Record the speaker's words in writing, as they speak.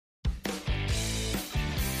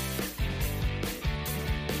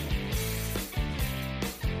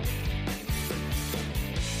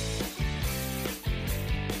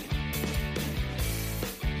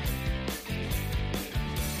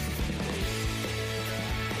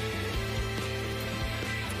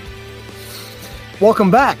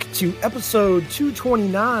Welcome back to episode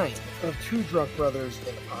 229 of Two Drunk Brothers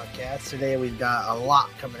in the podcast. Today we've got a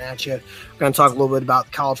lot coming at you. We're going to talk a little bit about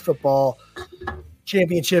the college football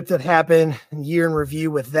championship that happened, year in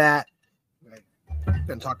review with that. We're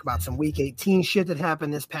going to talk about some Week 18 shit that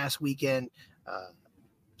happened this past weekend.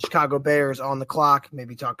 Chicago Bears on the clock.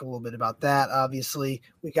 Maybe talk a little bit about that. Obviously,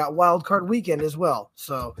 we got Wildcard weekend as well.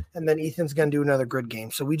 So, and then Ethan's going to do another grid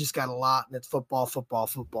game. So we just got a lot, and it's football for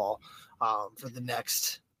the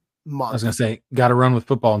next month. I was going to say, got to run with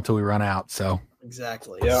football until we run out. So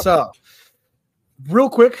exactly. Yep. So real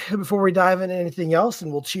quick before we dive into anything else,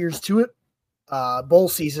 and we'll cheers to it. Bowl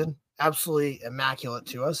season, absolutely immaculate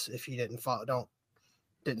to us. If you didn't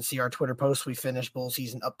see our Twitter post, we finished bowl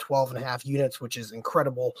season up 12.5 units, which is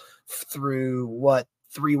incredible through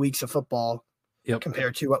 3 weeks of football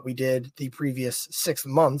compared to what we did the previous 6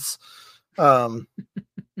 months.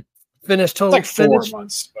 Finished total it's like 4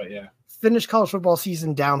 months, but yeah. Finished college football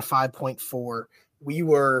season down 5.4. We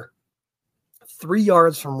were 3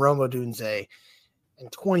 yards from Rome Odunze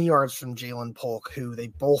and 20 yards from Jalen Polk, who they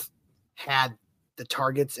both had the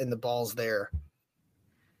targets and the balls there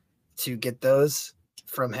to get those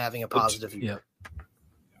from having a positive year.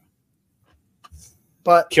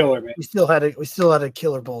 But killer, man. We still had a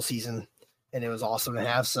killer bowl season, and it was awesome to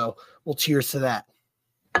have. So we'll cheers to that.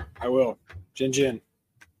 I will. Gin. Gin.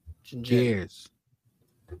 Cheers.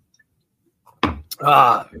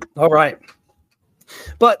 All right.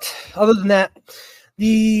 But other than that,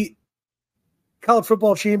 the college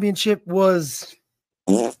football championship was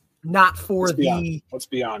not for let's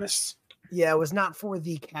be honest. Yeah, it was not for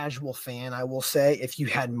the casual fan, I will say. If you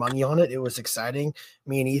had money on it, it was exciting.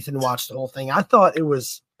 Me and Ethan watched the whole thing. I thought it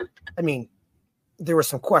was, there were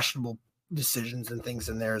some questionable decisions and things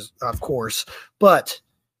in there, of course. But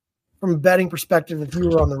from a betting perspective, if you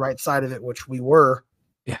were on the right side of it, which we were,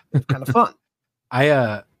 yeah, it was kind of fun.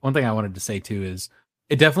 One thing I wanted to say too is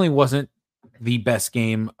it definitely wasn't the best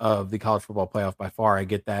game of the college football playoff by far. I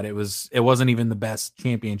get that. It wasn't even the best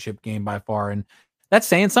championship game by far. And that's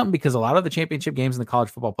saying something because a lot of the championship games in the college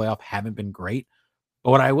football playoff haven't been great.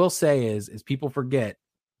 But what I will say is people forget,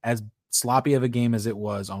 as sloppy of a game as it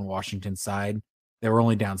was on Washington's side, they were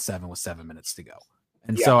only down 7 with 7 minutes to go.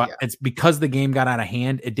 And it's because the game got out of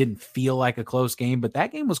hand. It didn't feel like a close game, but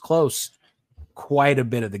that game was close quite a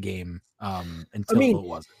bit of the game until it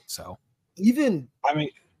wasn't. So even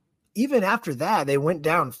after that, they went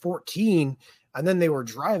down 14 and then they were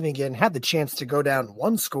driving again, had the chance to go down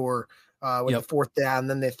one score with the fourth down.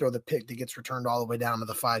 Then they throw the pick that gets returned all the way down to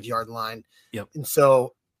the 5-yard line. Yep. And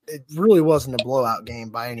so it really wasn't a blowout game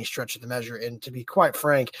by any stretch of the measure. And to be quite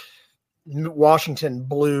frank, Washington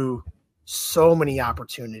blew so many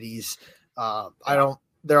opportunities.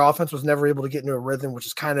 Their offense was never able to get into a rhythm, which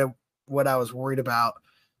is kind of what I was worried about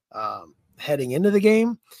heading into the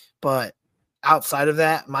game. But outside of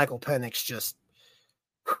that, Michael Penix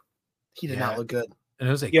he did not look good. And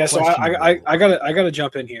it was so I gotta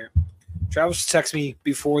jump in here. Travis texted me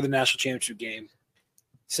before the national championship game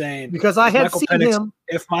saying, because I had seen him.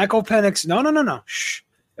 If Michael Penix, no.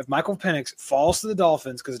 If Michael Penix falls to the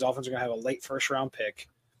Dolphins, because the Dolphins are going to have a late first-round pick,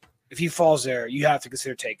 if he falls there, you have to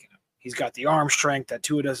consider taking him. He's got the arm strength that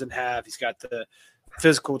Tua doesn't have. He's got the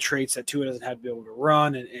physical traits that Tua doesn't have to be able to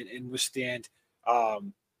run and withstand,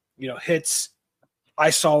 hits.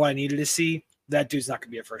 I saw what I needed to see. That dude's not going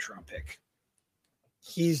to be a first-round pick.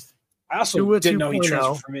 I also didn't know he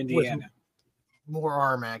transferred from Indiana.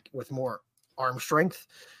 With more arm strength.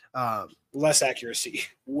 Less accuracy.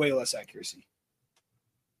 Way less accuracy.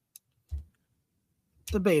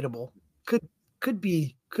 Debatable. Could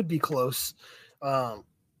be close. But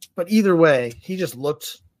either way, he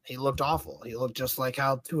looked awful. He looked just like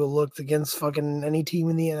how Tua looked against fucking any team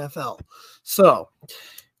in the NFL. So,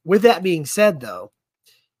 with that being said, though,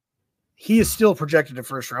 he is still projected a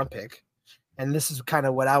first-round pick. And this is kind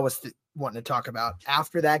of what I was wanting to talk about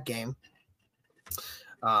after that game,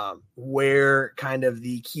 where kind of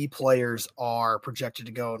the key players are projected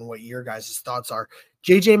to go and what your guys' thoughts are.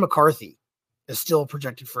 J.J. McCarthy is still a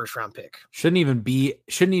projected first-round pick. Shouldn't even be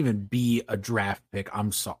a draft pick.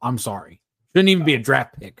 I'm sorry. Shouldn't even be a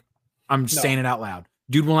draft pick. I'm saying it out loud.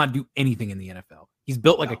 Dude will not do anything in the NFL. He's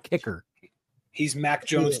built like a kicker. He's Mac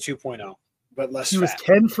Jones 2.0, but less. He was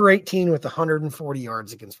 10 for 18 with 140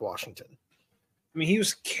 yards against Washington. I mean, he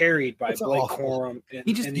was carried by Blake Corum.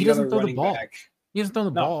 He doesn't throw the ball. He hasn't thrown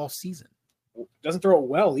the ball all season. Doesn't throw it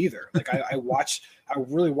well either. Like I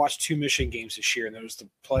really watched 2 Michigan games this year, and those the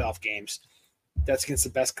playoff games. That's against the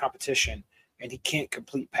best competition, and he can't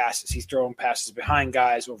complete passes. He's throwing passes behind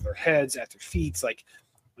guys, over their heads, at their feet. It's like,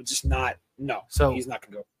 it's just not. No, so he's not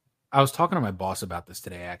going to go. I was talking to my boss about this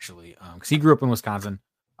today, actually, because he grew up in Wisconsin.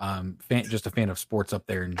 Just a fan of sports up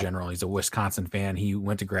there in general. He's a Wisconsin fan. He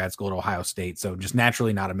went to grad school at Ohio State, so just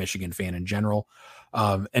naturally not a Michigan fan in general.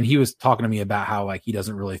 And he was talking to me about how like he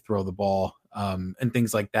doesn't really throw the ball and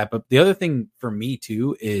things like that. But the other thing for me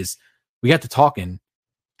too is we got to talking,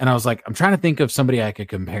 and I was like, I'm trying to think of somebody I could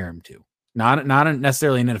compare him to. Not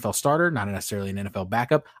necessarily an NFL starter, not necessarily an NFL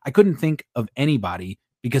backup. I couldn't think of anybody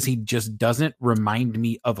because he just doesn't remind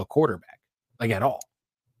me of a quarterback, like at all,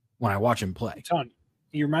 when I watch him play.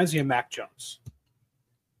 He reminds me of Mac Jones.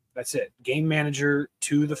 That's it. Game manager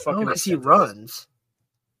to the fucking. Unless he runs.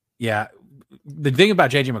 Yeah. The thing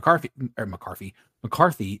about JJ McCarthy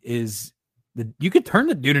is that you could turn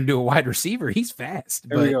the dude into a wide receiver. He's fast.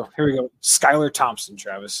 Here we go. Skylar Thompson,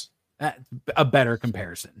 Travis. A better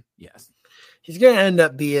comparison. Yes. He's going to end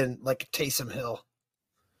up being like a Taysom Hill.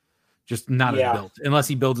 Just not as built, unless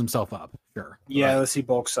he builds himself up. Sure. Yeah, unless he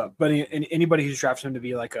bulks up. But anybody who's drafted him to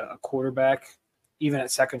be like a quarterback, even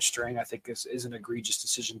at second string, I think is an egregious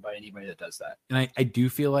decision by anybody that does that. And I do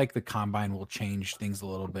feel like the combine will change things a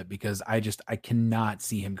little bit because I cannot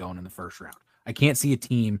see him going in the first round. I can't see a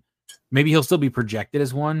team. Maybe he'll still be projected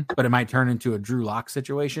as one, but it might turn into a Drew Lock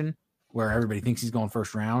situation where everybody thinks he's going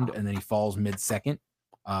first round and then he falls mid-second.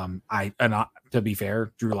 To be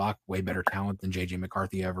fair, Drew Lock, way better talent than JJ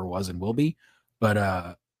McCarthy ever was and will be. But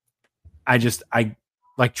I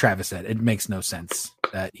like Travis said, it makes no sense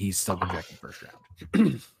that he's still projected first round.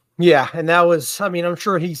 Yeah, and that was, I'm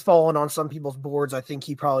sure he's fallen on some people's boards. I think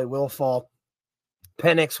he probably will fall.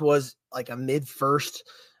 Penix was like a mid-first.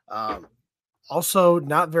 Also,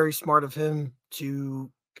 not very smart of him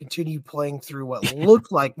to continue playing through what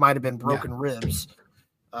looked like might have been broken ribs.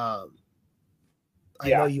 I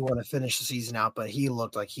know you want to finish the season out, but he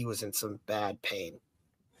looked like he was in some bad pain.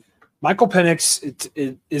 Michael Penix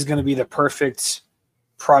it is going to be the perfect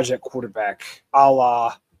project quarterback, a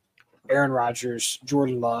la Aaron Rodgers,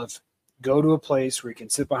 Jordan Love. Go to a place where he can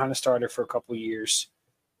sit behind a starter for a couple of years,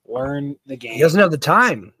 learn the game. He doesn't have the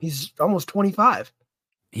time. He's almost 25.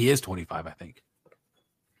 He is 25, I think,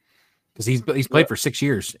 because he's played for 6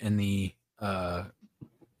 years in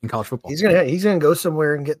college football. He's gonna go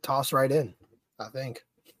somewhere and get tossed right in, I think.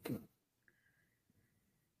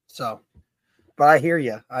 So. But I hear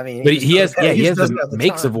you. But he has the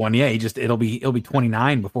makes of one. Yeah, it'll be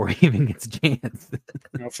 29 before he even gets a chance.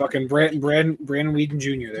 Fucking Brandon Weeden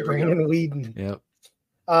Jr. There Brandon Weeden. Yep.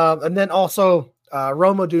 And then also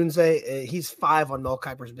Rome Odunze, he's 5 on Mel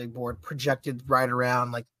Kiper's big board, projected right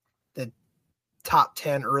around like the top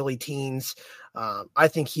 10 early teens. I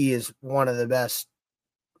think he is one of the best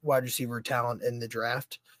wide receiver talent in the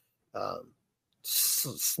draft.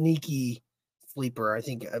 Sneaky sleeper. I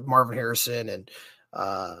think Marvin Harrison and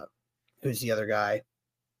who's the other guy?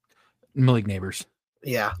 Malik Neighbors.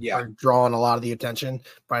 Yeah. Are drawing a lot of the attention,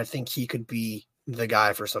 but I think he could be the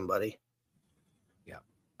guy for somebody. Yeah.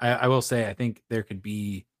 I will say, I think there could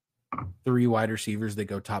be 3 wide receivers that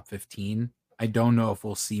go top 15. I don't know if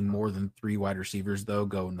we'll see more than 3 wide receivers though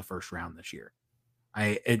go in the first round this year.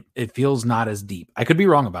 It feels not as deep. I could be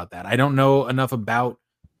wrong about that. I don't know enough about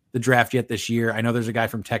the draft yet this year. I know there's a guy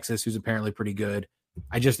from Texas who's apparently pretty good.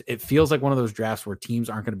 It feels like one of those drafts where teams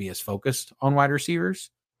aren't going to be as focused on wide receivers.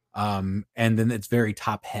 And then it's very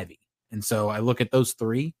top heavy. And so I look at those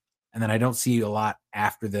 3 and then I don't see a lot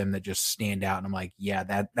after them that just stand out. And I'm like, yeah,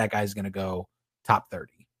 that guy's going to go top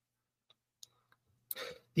 30.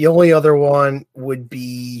 The only other one would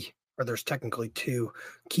be, or there's technically 2,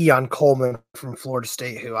 Keon Coleman from Florida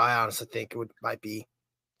State, who I honestly think might be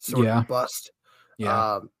sort of a bust.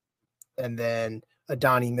 Yeah. And then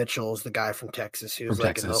Adonai Mitchell is the guy from Texas who's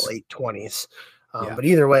in the late 20s. But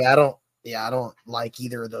either way, I don't like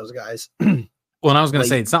either of those guys. Well, and I was going to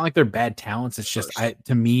say, it's not like they're bad talents. It's just,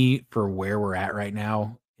 to me, for where we're at right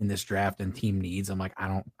now in this draft and team needs, I'm like,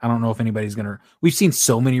 I don't know if anybody's going to. We've seen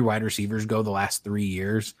so many wide receivers go the last 3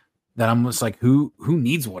 years that I'm just like, who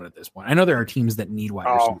needs one at this point? I know there are teams that need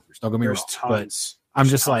wide receivers. Don't get me wrong, but I'm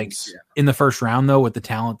just like, in the first round though, with the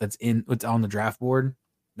talent that's on the draft board,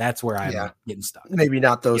 that's where I'm getting stuck. Maybe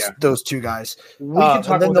not those 2 guys. We can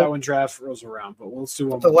talk about that when draft rolls around, but we'll see.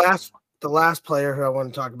 The last player who I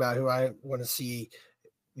want to talk about, who I want to see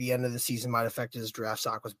the end of the season might affect his draft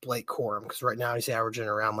stock, was Blake Corum, because right now he's averaging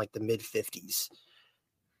around like the mid 50s.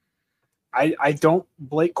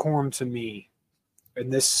 Blake Corum to me,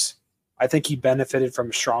 and this, I think he benefited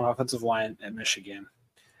from a strong offensive line at Michigan.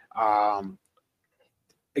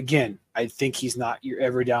 Again, I think he's not your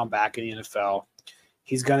every down back in the NFL.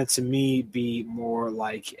 He's going to me, be more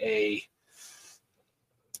like I'm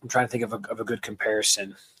trying to think of a good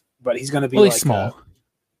comparison, but he's going to be really small.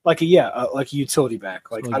 like a utility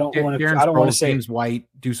back. Like I don't want to say James White,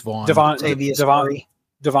 Deuce Vaughn,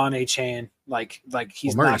 Devon A. Chain. Like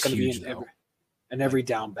he's Murray's not going to be huge, an every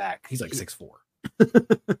down back. He's like 6'4".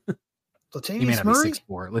 Latavius He may not Murray? be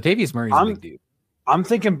 6'4". Latavius Murray's a big dude. I'm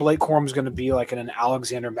thinking Blake Corum's going to be like in an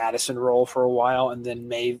Alexander Madison role for a while, and then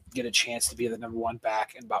may get a chance to be the number one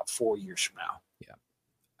back in about 4 years from now. Yeah,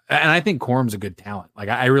 and I think Corum's a good talent. Like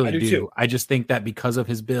I really do. Too. I just think that because of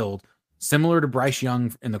his build, similar to Bryce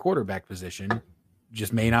Young in the quarterback position,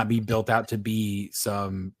 just may not be built out to be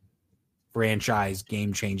some franchise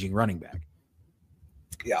game-changing running back.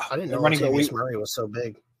 Yeah, I didn't know Latavius Murray was so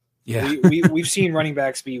big. Yeah, we've seen running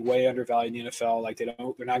backs be way undervalued in the NFL. Like they're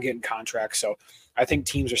not getting contracts. So I think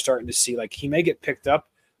teams are starting to see like he may get picked up,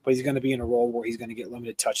 but he's going to be in a role where he's going to get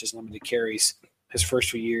limited touches, limited carries his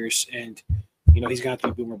first few years, and he's going to have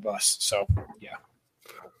to be boom or bust. So yeah,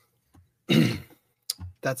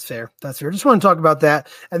 That's fair. Just want to talk about that,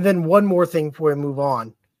 and then one more thing before we move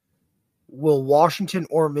on: will Washington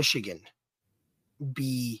or Michigan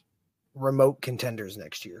be remote contenders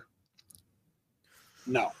next year?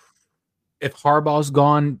 No. If Harbaugh's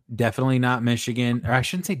gone, definitely not Michigan. Or I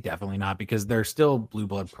shouldn't say definitely not, because there's still blue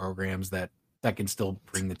blood programs that can still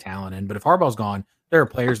bring the talent in. But if Harbaugh's gone, there are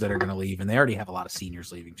players that are going to leave, and they already have a lot of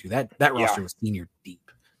seniors leaving too. That roster was senior deep.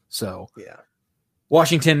 So yeah,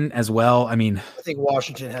 Washington as well. I mean, I think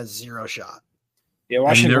Washington has zero shot. Yeah,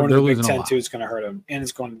 Washington going to the Big Ten too. It's going to hurt them, and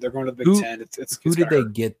they're going to the Big Ten. Who did they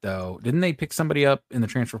get though? Didn't they pick somebody up in the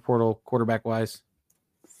transfer portal, quarterback wise?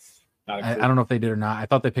 I don't know if they did or not. I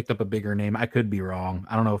thought they picked up a bigger name. I could be wrong.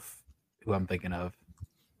 I don't know who I'm thinking of.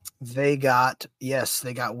 They got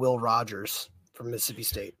Will Rogers from Mississippi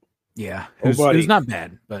State. Yeah, who's not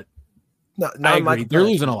bad, but I agree. They're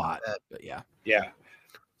losing a lot. But yeah.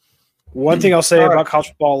 One thing I'll say about college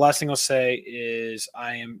football, last thing I'll say is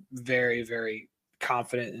I am very, very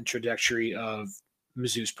confident in the trajectory of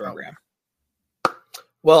Mizzou's program.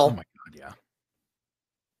 Well, oh my God, yeah.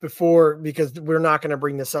 Because we're not going to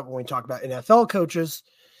bring this up when we talk about NFL coaches,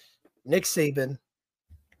 Nick Saban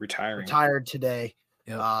retired today.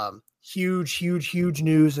 Yep. Huge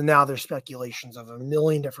news. And now there's speculations of a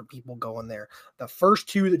million different people going there. The first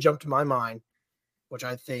two that jumped to my mind, which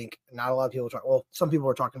I think not a lot of people some people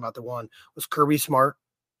were talking about the one, was Kirby Smart.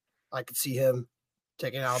 I could see him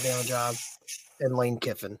taking an Alabama job, and Lane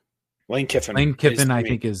Kiffin. Lane Kiffin, I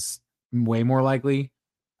think, is way more likely.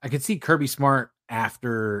 I could see Kirby Smart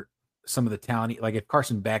after some of the talent, like if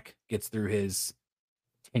Carson Beck gets through his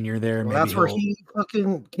tenure there, maybe that's where he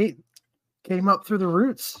fucking came up through the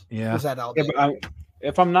roots. Yeah, was that Alabama?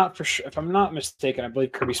 If I'm not mistaken, I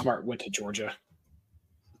believe Kirby Smart went to Georgia.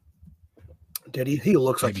 Did he? He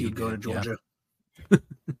looks like he'd go to Georgia. Yeah.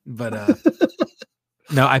 But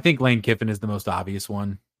no, I think Lane Kiffin is the most obvious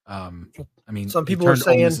one. I mean, some people are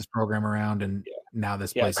saying this program around, and now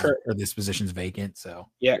this place or this position's vacant. So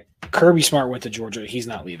yeah, Kirby Smart went to Georgia. He's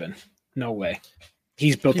not leaving. No way.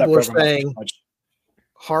 He's built people that program. Are saying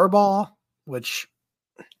Harbaugh, which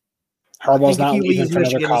Harbaugh's not leaving for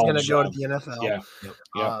another college. He's going to go to the NFL.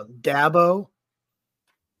 Yeah. Dabo.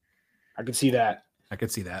 I could see that.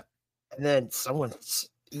 And then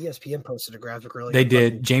ESPN posted a graphic earlier. They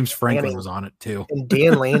did. James Franklin was on it too. And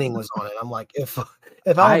Dan Lanning was on it. I'm like, if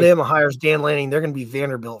Alabama hires Dan Lanning, they're going to be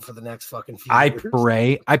Vanderbilt for the next fucking few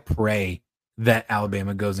years. I pray that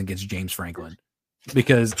Alabama goes and gets James Franklin,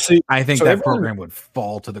 because I think that program would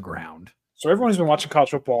fall to the ground. So everyone who's been watching college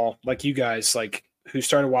football, like you guys, like who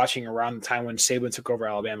started watching around the time when Saban took over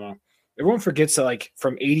Alabama, everyone forgets that like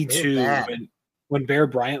from 82 when Bear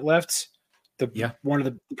Bryant left,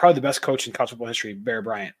 probably the best coach in college football history, Bear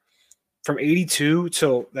Bryant. From 82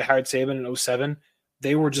 till they hired Saban in 07,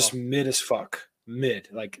 they were just mid as fuck.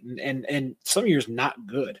 And some years not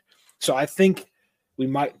good. So I think we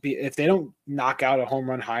might be, if they don't knock out a home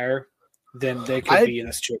run hire, then they could be in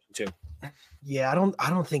a situation too. Yeah, I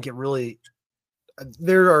don't think it really.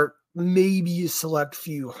 There are maybe a select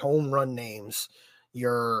few home run names.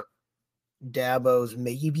 Your Dabo's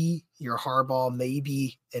maybe, your Harbaugh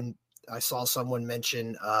maybe, and I saw someone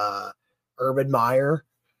mention Urban Meyer.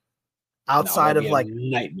 Outside of like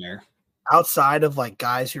nightmare. Outside of like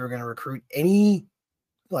guys who are going to recruit, any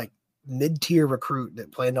like mid-tier recruit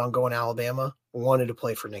that planned on going to Alabama wanted to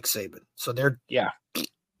play for Nick Saban. So they're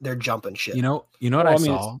jumping shit. You know what I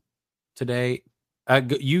saw today?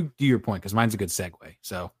 You do your point, because mine's a good segue.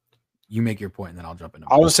 So you make your point, and then I'll jump in.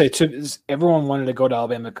 I would say too, everyone wanted to go to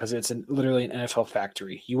Alabama because it's literally an NFL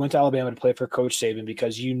factory. You went to Alabama to play for Coach Saban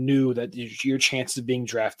because you knew that your chances of being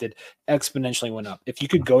drafted exponentially went up. If you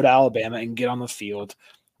could go to Alabama and get on the field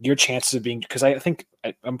your chances of being, because I think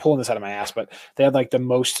I'm pulling this out of my ass, but they had like the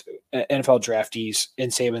most NFL draftees in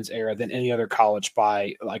Saban's era than any other college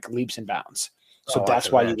by like leaps and bounds. So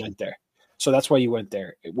that's why you went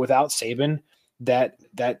there. Without Saban, that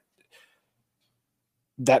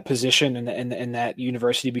position and that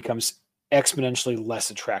university becomes exponentially less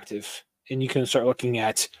attractive. And you can start looking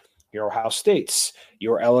at your Ohio States,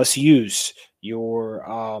 your LSU's, your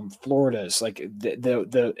Florida's, like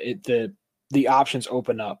the options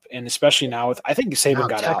open up. And especially now with, I think Saban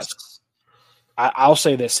got Texas out. I'll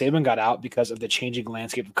say this: Saban got out because of the changing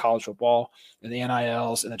landscape of college football and the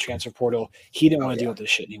NILs and the transfer portal. He didn't want to deal with this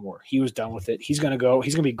shit anymore. He was done with it. He's going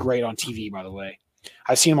to be great on TV, by the way.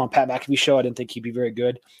 I've seen him on Pat McAfee's show. I didn't think he'd be very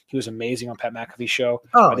good. He was amazing on Pat McAfee's show.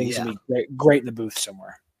 I think he's going to be great in the booth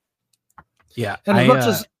somewhere. Yeah. And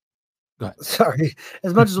as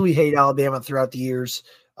much as we hate Alabama throughout the years,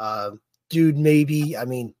 dude, maybe, I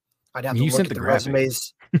mean, I'd have to look at the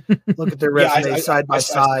resumes, side by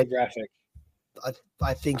side.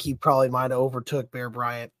 I think he probably might have overtook Bear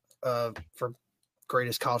Bryant for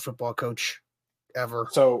greatest college football coach ever.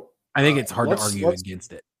 So I think it's hard to argue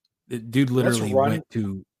against it. The dude literally went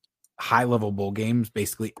to high-level bowl games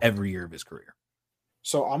basically every year of his career.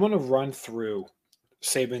 So I'm going to run through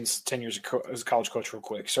Saban's 10 years as a college coach real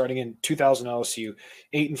quick. Starting in 2000 LSU,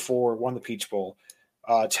 8-4, won the Peach Bowl.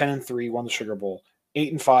 10-3, won the Sugar Bowl.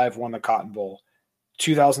 8-5, won the Cotton Bowl.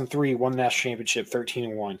 2003, won the national championship,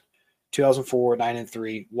 13-1. 2004,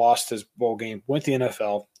 9-3, lost his bowl game, went to the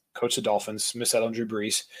NFL, coached the Dolphins, missed out on Drew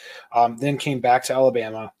Brees. Then came back to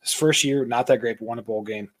Alabama. His first year, not that great, but won a bowl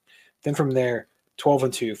game. Then from there,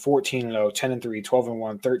 12-2, 14-0, 10-3,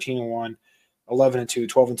 12-1, 13-1, 11-2,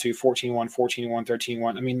 12-2, 14-1, 14-1,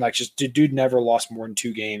 13-1. I mean, like, just dude never lost more than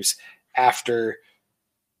 2 games after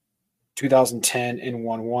 2010 and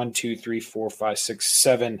won 1, 2, 3, 4, 5, 6,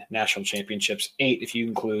 7 national championships, 8 if you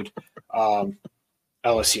include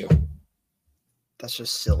LSU. That's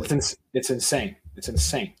just silly. It's insane. It's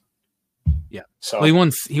insane. Yeah. So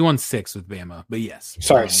well, he won 6 with Bama, but yes.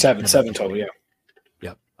 Sorry, 7 total. Yeah.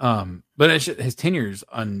 Yep. But his tenure's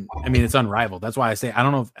it's unrivaled. That's why I say I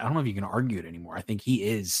don't know if you can argue it anymore. I think he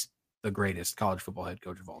is the greatest college football head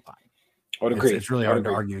coach of all time. I would agree. It's really hard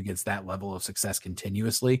to argue against that level of success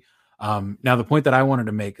continuously. Now the point that I wanted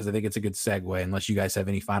to make, because I think it's a good segue, unless you guys have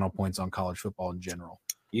any final points on college football in general.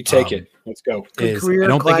 You take it. Let's go. I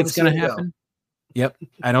don't think it's going to happen. Yep.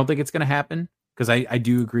 I don't think it's going to happen because I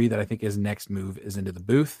do agree that I think his next move is into the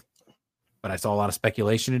booth. But I saw a lot of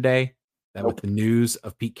speculation today that with the news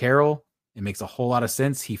of Pete Carroll, it makes a whole lot of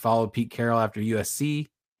sense. He followed Pete Carroll after USC,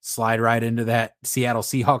 slide right into that Seattle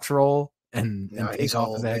Seahawks role and take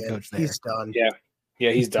off as head coach there. He's done.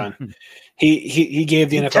 Yeah, he's done. He gave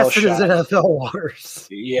the NFL a shot. His NFL waters.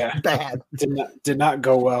 Yeah. Bad. Did not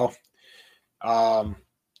go well.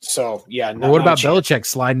 So, yeah. What about Belichick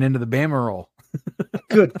sliding into the Bama role?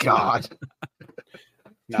 Good God.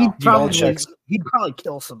 No, he'd probably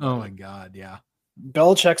kill somebody. Oh, my God, yeah.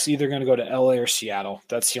 Belichick's either going to go to LA or Seattle.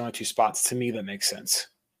 That's the only 2 spots to me that make sense.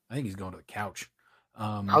 I think he's going to the couch.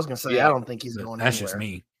 I was going to say, I don't think he's going That's anywhere. just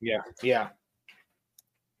me. Yeah.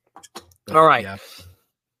 All right. Yeah.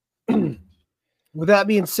 With that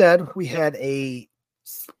being said, we had a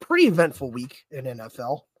pretty eventful week in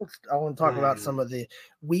NFL. I want to talk about some of the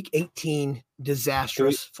Week 18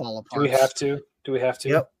 disastrous fall apart. Do we have to?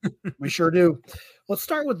 Yep, we sure do. Let's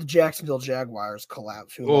start with the Jacksonville Jaguars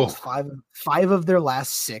collapse, who lost five of their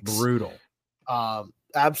last 6. Brutal.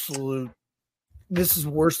 Absolute. This is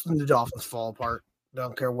worse than the Dolphins fall apart.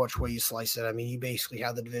 Don't care which way you slice it. I mean, you basically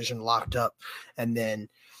have the division locked up, and then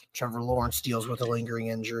Trevor Lawrence deals with a lingering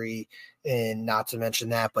injury, and not to mention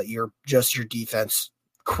that, but your defense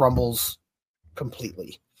crumbles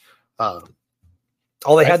completely. All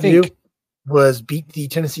they had to do was beat the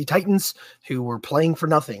Tennessee Titans, who were playing for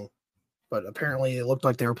nothing, but apparently it looked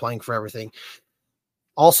like they were playing for everything.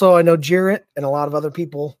 Also, I know Jarrett and a lot of other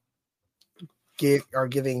people are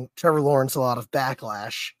giving Trevor Lawrence a lot of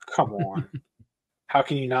backlash. Come on. How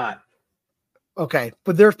can you not? Okay,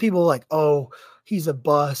 but there's people like, oh, he's a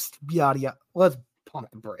bust, yada, yada. Let's pump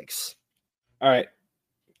the brakes. All right.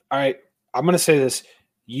 I'm going to say this.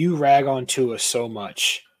 You rag on Tua so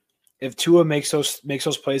much. If Tua makes those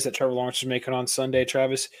plays that Trevor Lawrence was making on Sunday,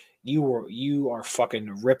 Travis, you are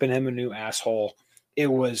fucking ripping him a new asshole. It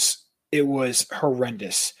was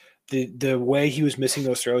horrendous. The way he was missing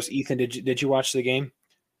those throws. Ethan, did you watch the game?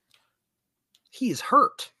 He is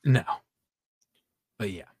hurt. No.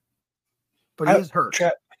 But yeah. But he is hurt.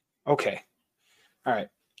 Okay. All right.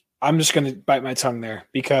 I'm just going to bite my tongue there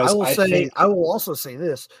because I will also say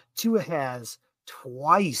this. Tua has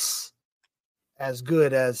twice as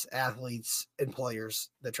good as athletes and players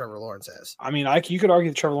that Trevor Lawrence has. I mean, you could argue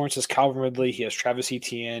that Trevor Lawrence has Calvin Ridley. He has Travis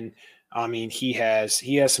Etienne. I mean, he has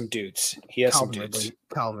some dudes. He has some dudes.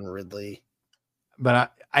 Calvin Ridley.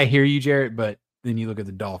 But I hear you, Jarrett, but then you look at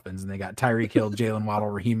the Dolphins and they got Tyreek Hill, Jalen Waddle,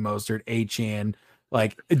 Raheem Mostert, Achane,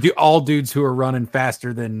 like all dudes who are running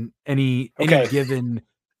faster than any given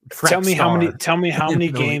track Tell me star how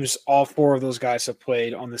many games all four of those guys have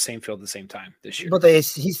played on the same field at the same time this year. But he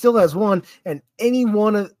still has one, and any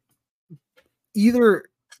one of either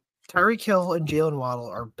Tyreek Hill and Jalen Waddle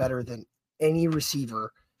are better than any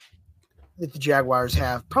receiver that the Jaguars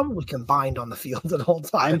have probably combined on the field at all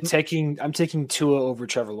times. I'm taking Tua over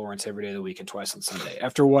Trevor Lawrence every day of the week and twice on Sunday.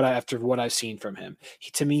 After what I've seen from him,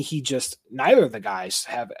 to me, neither of the guys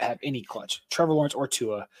have any clutch. Trevor Lawrence or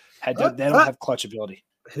Tua they don't have clutch ability.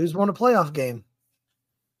 Who's won a playoff game?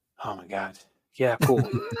 Oh my God! Yeah, cool.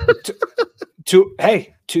 To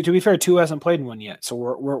be fair, Tua hasn't played in one yet, so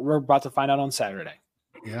we're about to find out on Saturday.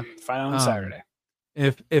 Yeah, find out on Saturday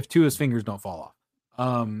if Tua's fingers don't fall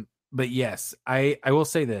off. But yes, I will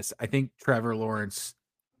say this. I think Trevor Lawrence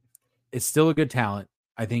is still a good talent.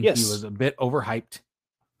 I think he was a bit overhyped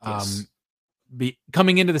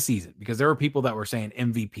coming into the season because there were people that were saying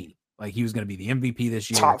MVP. Like he was going to be the MVP this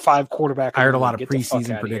year. Top 5 quarterback. I heard a lot of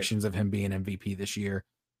preseason predictions of him being MVP this year.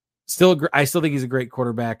 I still think he's a great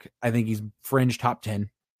quarterback. I think he's fringe top 10.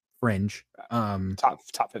 Fringe.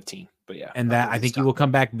 Top 15. But yeah. And I think he will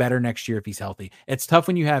come back better next year if he's healthy. It's tough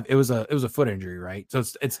when you have it was a foot injury, right? So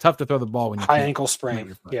it's tough to throw the ball when you high ankle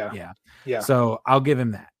sprain. Yeah. So I'll give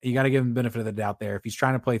him that. You got to give him the benefit of the doubt there. If he's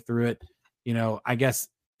trying to play through it, I guess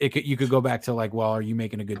you could go back to like, well, are you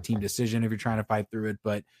making a good team decision if you're trying to fight through it?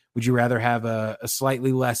 But would you rather have a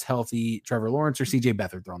slightly less healthy Trevor Lawrence or CJ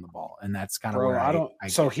Beathard throwing the ball? And that's kind of where I don't.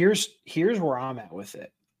 So here's where I'm at with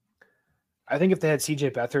it. I think if they had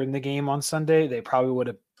CJ Beathard in the game on Sunday, they probably would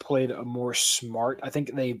have played a more smart. I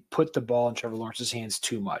think they put the ball in Trevor Lawrence's hands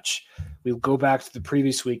too much. We'll go back to the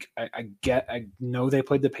previous week. I know they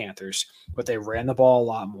played the Panthers, but they ran the ball a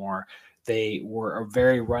lot more. They were a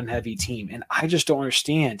very run-heavy team, and I just don't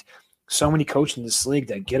understand so many coaches in this league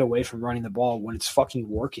that get away from running the ball when it's fucking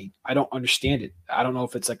working. I don't understand it. I don't know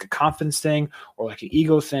if it's like a confidence thing or like an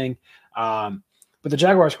ego thing. But the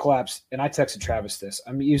Jaguars collapsed, and I texted Travis this.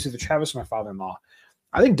 I mean, either Travis or my father-in-law.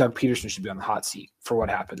 I think Doug Peterson should be on the hot seat for what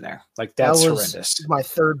happened there. Like, that's horrendous. My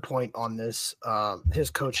third point on this.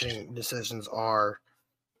 His coaching decisions are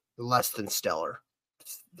less than stellar,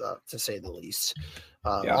 to say the least.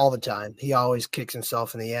 All the time. He always kicks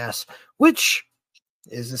himself in the ass, which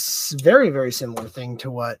is a very, very similar thing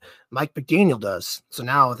to what Mike McDaniel does. So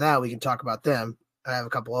now with that, we can talk about them. I have a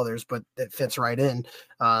couple others, but it fits right in.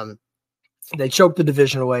 They choked the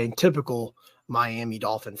division away in typical Miami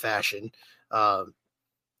Dolphin fashion.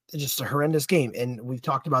 It's just a horrendous game. And we've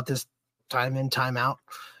talked about this time in, time out.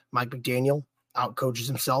 Mike McDaniel outcoaches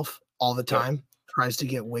himself all the time, tries to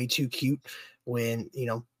get way too cute when,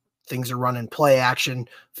 things are running play action,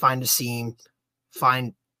 find a seam,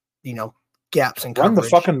 find, gaps in coverage. Run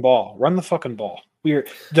the fucking ball.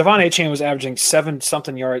 Devon Achane was averaging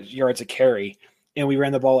 7-something yards a carry, and we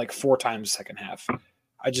ran the ball like 4 times the second half.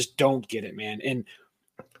 I just don't get it, man. And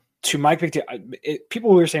to Mike McDaniel,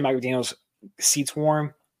 people who are saying Mike McDaniel's seat's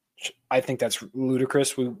warm, I think that's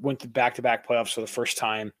ludicrous. We went to back-to-back playoffs for the first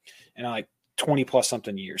time in like 20-plus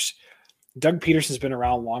something years. Doug Peterson's been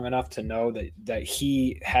around long enough to know that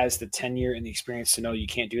he has the tenure and the experience to know you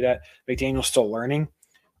can't do that. McDaniel's still learning.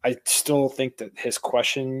 I still think that his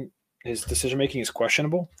decision-making is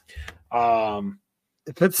questionable.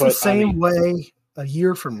 If it's the same way a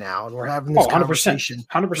year from now, and we're having this conversation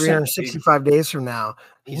 100%, 365 days from now,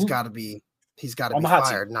 he's got to be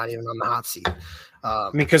fired, seat. Not even on the hot seat.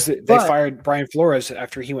 Because they fired Brian Flores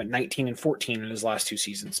after he went 19-14 in his last 2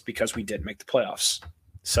 seasons because we didn't make the playoffs.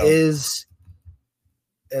 So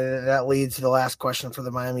that leads to the last question for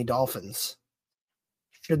the Miami Dolphins.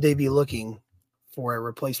 Should they be looking for a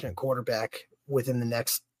replacement quarterback within the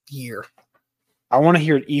next year? I want to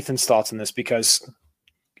hear Ethan's thoughts on this because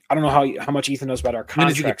I don't know how much Ethan knows about our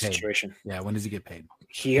contract situation. Yeah, when does he get paid?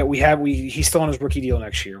 He's still on his rookie deal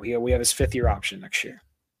next year. We have his 5th year option next year.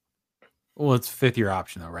 Well, it's 5th year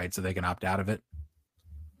option though, right? So they can opt out of it.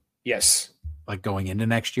 Yes. Like going into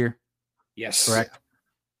next year. Yes. Correct.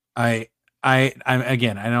 I'm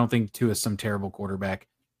again, I don't think Tua is some terrible quarterback,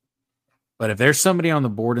 but if there's somebody on the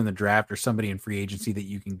board in the draft or somebody in free agency that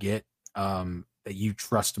you can get that you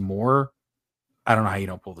trust more, I don't know how you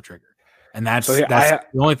don't pull the trigger. And that's the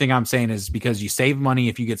only thing I'm saying is because you save money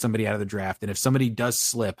if you get somebody out of the draft. And if somebody does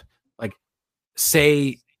slip, like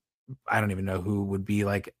say I don't even know who would be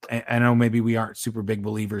like. I know maybe we aren't super big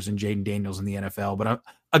believers in Jaden Daniels in the NFL, but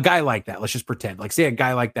a guy like that, let's just pretend, like say a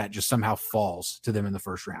guy like that just somehow falls to them in the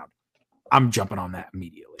first round. I'm jumping on that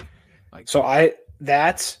immediately. Like, so I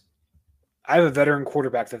have a veteran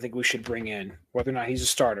quarterback that I think we should bring in, whether or not he's a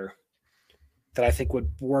starter, that I think would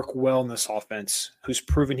work well in this offense, who's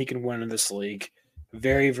proven he can win in this league.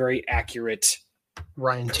 Very, very accurate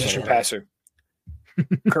Ryan precision Tannehill. passer.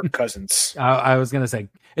 Kirk Cousins. I was going to say,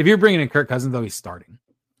 if you're bringing in Kirk Cousins, though, he's starting.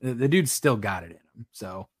 The dude's still got it in him.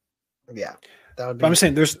 So, yeah. That would be. But I'm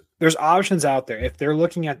saying there's options out there if they're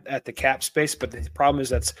looking at the cap space, but the problem is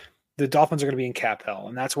the Dolphins are going to be in cap hell,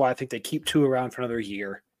 and that's why I think they keep Tua around for another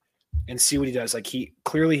year and see what he does. Like he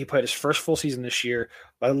played his first full season this year,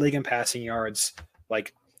 led the league in passing yards,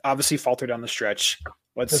 like obviously faltered down the stretch.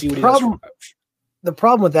 Let's see what he does. The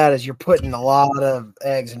problem with that is you're putting a lot of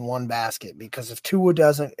eggs in one basket, because if Tua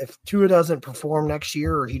doesn't perform next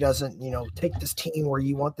year, or he doesn't, take this team where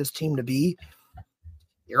you want this team to be,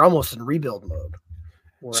 you're almost in rebuild mode.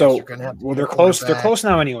 So they're close. They're close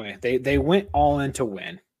now anyway. They went all in to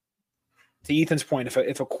win. To Ethan's point,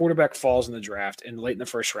 if a quarterback falls in the draft and late in the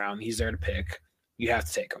first round, he's there to pick, you have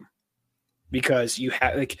to take him, because you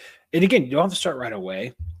have and again, you don't have to start right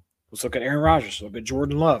away. Let's look at Aaron Rodgers. Look at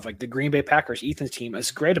Jordan Love. Like the Green Bay Packers, Ethan's team is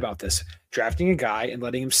great about this. Drafting a guy and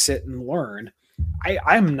letting him sit and learn.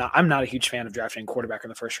 I'm not a huge fan of drafting a quarterback in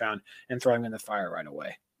the first round and throwing him in the fire right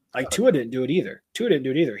away. Like Tua didn't do it either.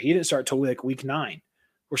 He didn't start till like week 9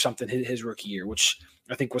 or something his rookie year, which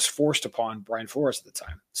I think was forced upon Brian Flores at the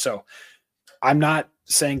time. So I'm not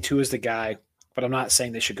saying Tua is the guy, but I'm not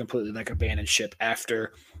saying they should completely abandon ship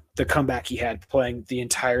after the comeback he had playing the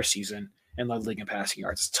entire season and led the league in passing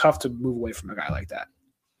yards. It's tough to move away from a guy like that.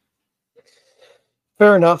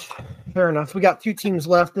 Fair enough. We got 2 teams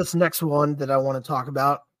left. This next one that I want to talk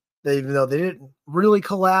about, even though they didn't really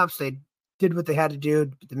collapse, they did what they had to do,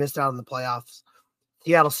 but they missed out on the playoffs.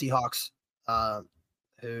 Seattle Seahawks,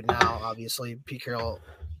 who now obviously Pete Carroll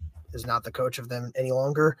is not the coach of them any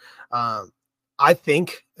longer. I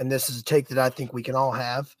think, and this is a take that I think we can all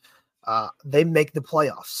have, they make the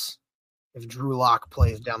playoffs if Drew Lock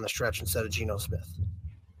plays down the stretch instead of Geno Smith.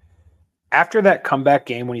 After that comeback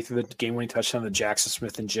game when he touched on the Jackson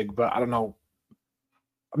Smith and Jigba, I don't know.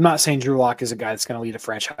 I'm not saying Drew Lock is a guy that's going to lead a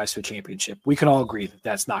franchise to a championship. We can all agree that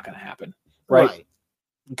that's not going to happen, right?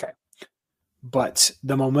 Okay. But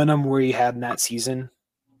the momentum where he had in that season,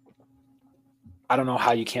 I don't know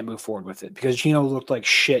how you can't move forward with it, because Geno looked like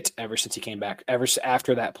shit ever since he came back, ever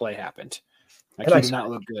after that play happened. He did not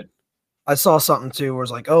look good. I saw something too where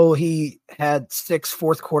it's like, oh, he had 6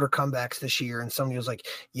 fourth quarter comebacks this year. And somebody was like,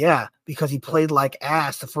 yeah, because he played like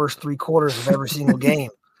ass the first 3 quarters of every single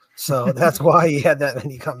game. So that's why he had that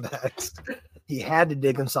many comebacks. He had to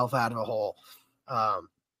dig himself out of a hole.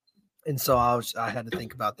 And so I had to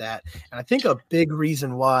think about that. And I think a big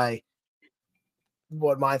reason why,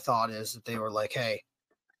 what my thought is, that they were like, hey,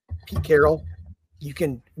 Pete Carroll, you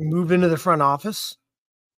can move into the front office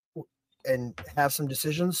and have some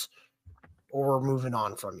decisions, or we're moving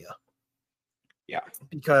on from you. Yeah.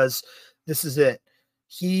 Because this is it.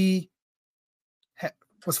 He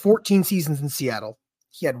was 14 seasons in Seattle.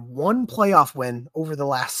 He had 1 playoff win over the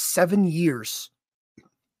last 7 years.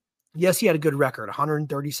 Yes, he had a good record,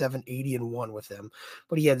 137, 80, and 1 with them,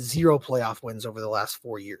 but he had 0 playoff wins over the last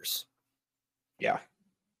 4 years. Yeah.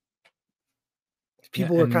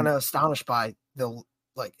 People were kind of astonished by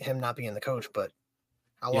him not being the coach, but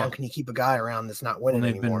how long can you keep a guy around that's not winning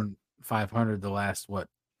anymore? Been 500 the last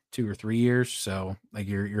 2 or 3 years, so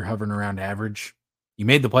you're hovering around average. You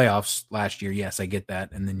made the playoffs last year, yes, I get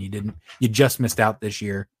that, and then you just missed out this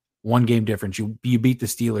year. 1 game difference. You beat the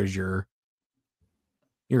Steelers, you're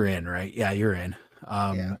in, right? Yeah, you're in.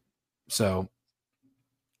 So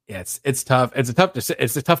yeah, it's tough. It's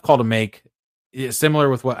a tough call to make. It's similar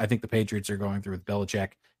with what I think the Patriots are going through with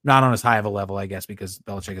Belichick, not on as high of a level, I guess, because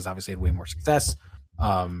Belichick has obviously had way more success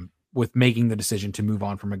with making the decision to move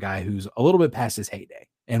on from a guy who's a little bit past his heyday.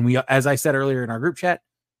 And we, as I said earlier in our group chat,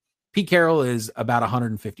 Pete Carroll is about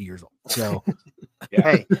 150 years old. So,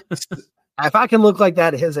 hey, if I can look like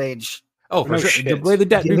that at his age, for sure. The way the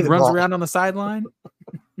dude runs around on the sideline,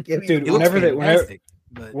 dude.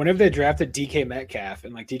 Whenever they drafted DK Metcalf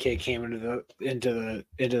and DK came into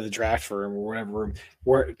the draft room or whatever room,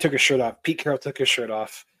 where took his shirt off, Pete Carroll took his shirt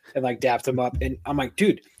off and dapped him up, and I'm like,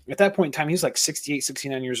 dude, at that point in time, he's 68,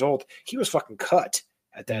 69 years old. He was fucking cut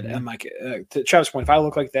at that. Mm-hmm. I'm like, to Travis' point, if I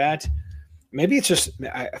look like that, maybe it's just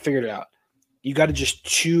I figured it out. You got to just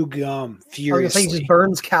chew gum furiously. He just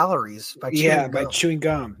burns calories by chewing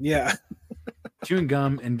gum. Yeah. Chewing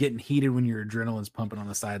gum and getting heated when your adrenaline's pumping on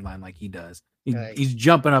the sideline like he does. He's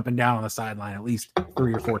jumping up and down on the sideline at least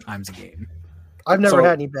 3 or 4 times a game. I've never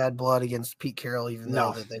had any bad blood against Pete Carroll, even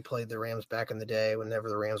though that they played the Rams back in the day whenever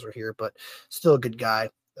the Rams were here, but still a good guy.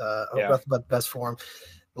 Nothing but best for him.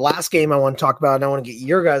 The last game I want to talk about, and I want to get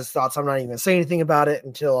your guys' thoughts. I'm not even going to say anything about it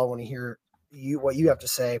until I want to hear what you have to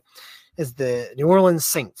say, is the New Orleans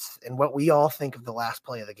Saints and what we all think of the last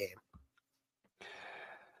play of the game.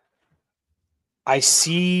 I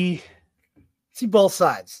see both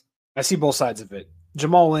sides. I see both sides of it.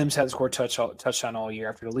 Jamal Williams had scored touchdown all year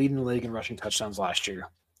after leading the league in rushing touchdowns last year.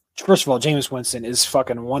 First of all, Jameis Winston is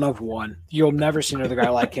fucking one of one. You'll never see another guy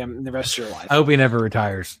like him in the rest of your life. I hope he never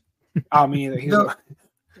retires. I mean,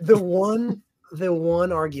 the one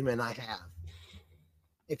argument I have,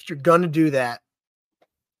 if you're gonna do that,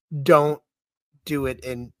 don't do it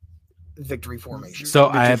in victory formation. So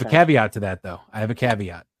I have a caveat to that, though. I have a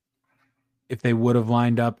caveat. If they would have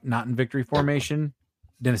lined up not in victory formation,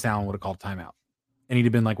 Dennis Allen would have called timeout. And he'd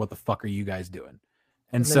have been like, what the fuck are you guys doing?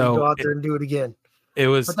 And so go out there and do it again.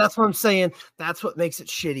 But that's what I'm saying. That's what makes it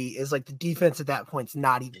shitty, is like the defense at that point's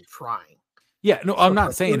not even trying. Yeah, no, I'm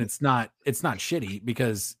not saying it's not shitty,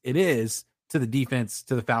 because it is to the defense,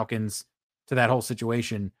 to the Falcons, to that whole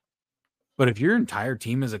situation. But if your entire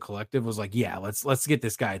team as a collective was like, yeah, let's get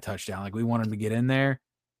this guy a touchdown, like we want him to get in there.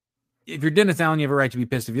 If you're Dennis Allen, you have a right to be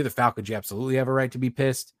pissed. If you're the Falcons, you absolutely have a right to be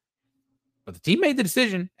pissed. But the team made the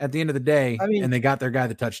decision at the end of the day, and they got their guy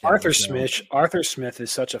the touchdown. Arthur Smith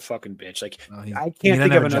is such a fucking bitch. Like, I can't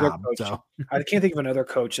think of another coach. I can't think of another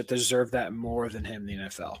coach that deserved that more than him in the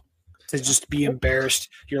NFL. To just be embarrassed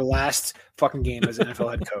your last fucking game as an NFL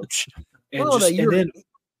head coach. And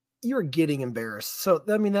you're getting embarrassed. So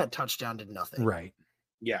I mean, that touchdown did nothing. Right.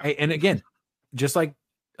 Yeah. Hey, and again, just like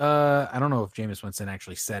I don't know if Jameis Winston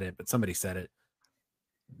actually said it, but somebody said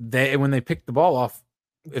it. When they picked the ball off,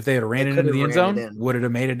 if they had ran it into the end zone, would it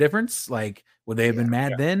have made a difference? Like, would they have been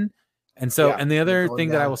mad then? And so, and the other thing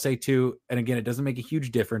that I will say too, and again, it doesn't make a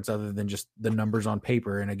huge difference other than just the numbers on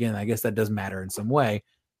paper. And again, I guess that does matter in some way,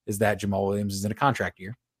 is that Jamal Williams is in a contract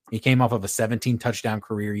year. He came off of a 17 touchdown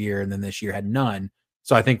career year, and then this year had none.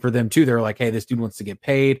 So I think for them too, they're like, hey, this dude wants to get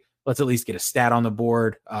paid. Let's at least get a stat on the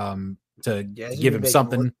board to give him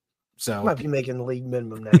something. So he might be making the league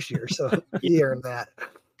minimum next year. So he earned that.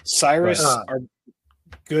 Cyrus, our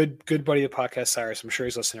good buddy of the podcast, Cyrus, I'm sure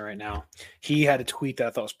he's listening right now. He had a tweet that I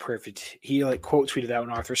thought was perfect. He quote tweeted that when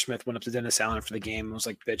Arthur Smith went up to Dennis Allen after the game and was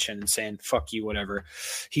like bitching and saying, fuck you, whatever.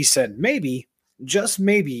 He said, maybe, just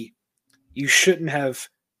maybe, you shouldn't have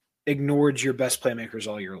ignored your best playmakers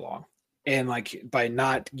all year long. And like by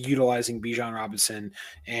not utilizing Bijan Robinson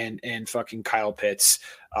and fucking Kyle Pitts,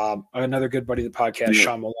 another good buddy of the podcast,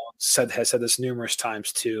 Sean Malone, has said this numerous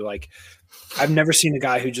times too. Like, I've never seen a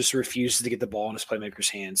guy who just refuses to get the ball in his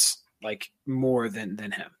playmaker's hands like more than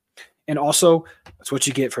him. And also, that's what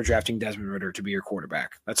you get for drafting Desmond Ridder to be your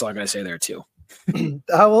quarterback. That's all I gotta say there too. I'm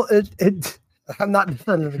not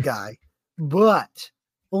defending the guy, but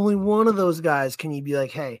only one of those guys can you be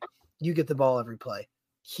like, hey, you get the ball every play.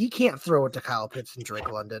 He can't throw it to Kyle Pitts and Drake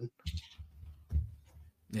London.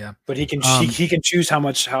 Yeah, but he can choose how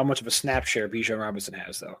much of a snap share Bijan Robinson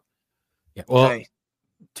has, though. Yeah. Well,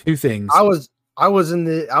 two things. I was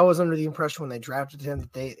under the impression when they drafted him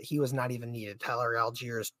that he was not even needed. Tyler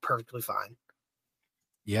Algier is perfectly fine.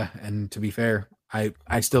 Yeah, and to be fair,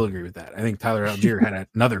 I still agree with that. I think Tyler Algier had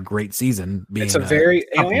another great season. It's a very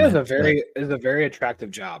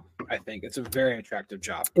attractive job. I think it's a very attractive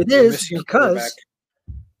job. It is because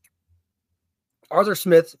Arthur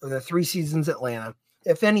Smith, in the 3 seasons Atlanta,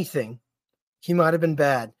 if anything, he might have been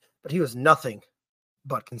bad, but he was nothing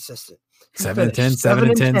but consistent.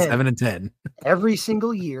 7-10. Every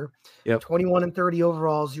single year. Yep. 21-30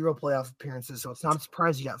 overall, 0 playoff appearances. So it's not a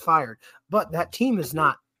surprise he got fired. But that team is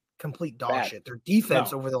not complete dog shit. Their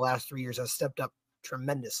defense over the last 3 years has stepped up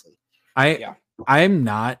tremendously. I'm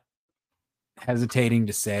not hesitating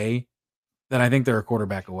to say that I think they're a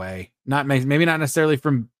quarterback away. Maybe not necessarily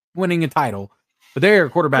from winning a title, but they're a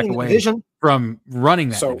quarterback away from running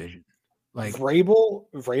that division. Like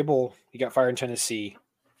Vrabel, he got fired in Tennessee.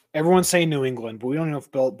 Everyone's saying New England, but we don't know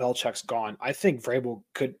if Belichick's gone. I think Vrabel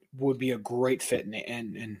would be a great fit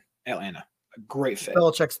in Atlanta. A great fit.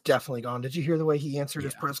 Belichick's definitely gone. Did you hear the way he answered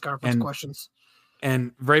his press conference questions?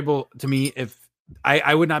 And Vrabel, to me, if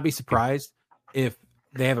I would not be surprised if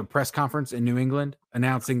they have a press conference in New England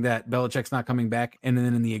announcing that Belichick's not coming back, and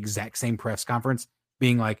then in the exact same press conference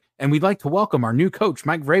being like, and we'd like to welcome our new coach,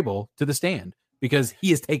 Mike Vrabel, to the stand because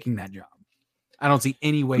he is taking that job. I don't see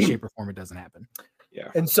any way, shape, or form it doesn't happen. Yeah.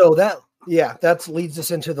 And so that leads us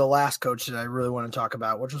into the last coach that I really want to talk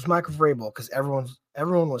about, which was Michael Vrabel, because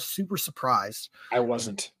everyone was super surprised. I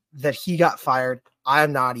wasn't. that he got fired. I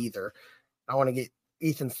am not either. I want to get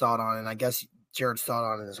Ethan's thought on it, and I guess Jared's thought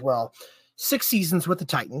on it as well. 6 seasons with the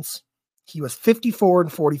Titans. He was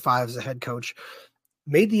 54-45 as a head coach.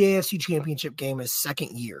 Made the AFC Championship game his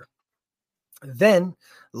second year. Then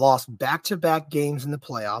lost back-to-back games in the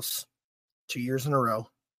playoffs 2 years in a row.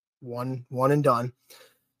 One and done.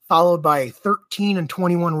 Followed by a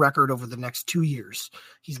 13-21 record over the next 2 years.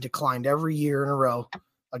 He's declined every year in a row.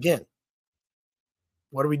 Again,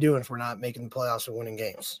 what are we doing if we're not making the playoffs and winning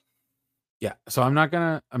games? Yeah, so I'm not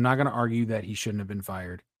gonna argue that he shouldn't have been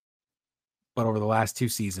fired. But over the last 2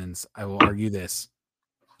 seasons, I will argue this: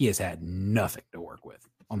 he has had nothing to work with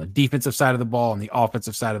on the defensive side of the ball, on the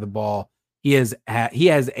offensive side of the ball. He has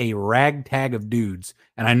a ragtag of dudes,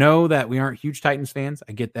 and I know that we aren't huge Titans fans.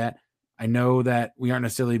 I get that. I know that we aren't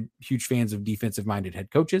necessarily huge fans of defensive-minded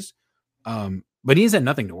head coaches, but he has had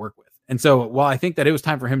nothing to work with. And so, while I think that it was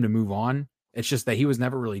time for him to move on, it's just that he was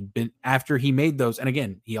never really been after he made those. And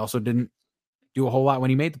again, he also didn't do a whole lot when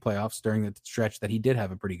he made the playoffs during the stretch that he did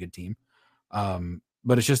have a pretty good team.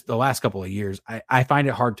 But it's just the last couple of years. I find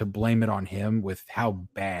it hard to blame it on him with how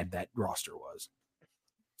bad that roster was.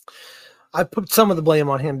 I put some of the blame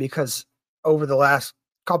on him because over the last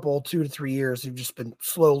couple 2 to 3 years, you've just been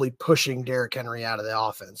slowly pushing Derrick Henry out of the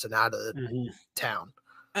offense and out of the town.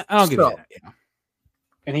 I'll give you that. Yeah.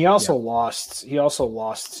 And he also lost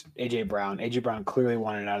AJ Brown. AJ Brown clearly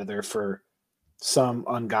wanted out of there for some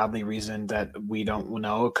ungodly reason that we don't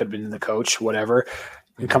know. It could have been the coach, whatever.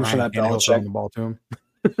 It comes from that Belichick. The ball to him.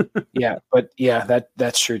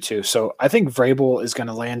 That's true too. So I think Vrabel is going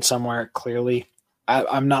to land somewhere. Clearly,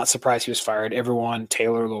 I'm not surprised he was fired. Everyone,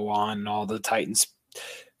 Taylor Lewan, and all the Titans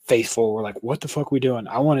faithful were like, "What the fuck are we doing?"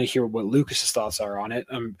 I want to hear what Lucas's thoughts are on it.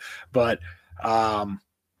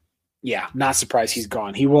 Not surprised he's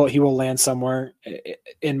gone. He will land somewhere.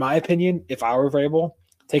 In my opinion, if I were Vrabel,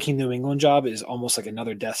 taking the New England job is almost like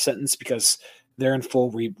another death sentence because they're in full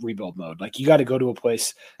rebuild mode. Like, you got to go to a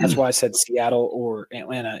place. That's why I said Seattle or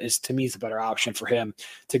Atlanta is, to me, is the better option for him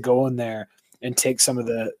to go in there and take some of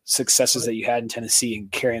the successes that you had in Tennessee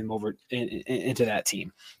and carry them over into that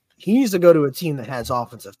team. He needs to go to a team that has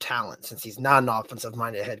offensive talent, since he's not an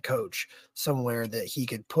offensive-minded head coach, somewhere that he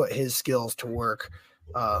could put his skills to work.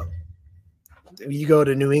 You go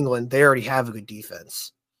to New England, they already have a good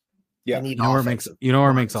defense. Yeah, you know where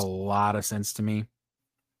it makes a lot of sense to me?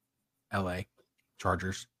 LA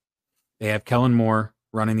Chargers. They have Kellen Moore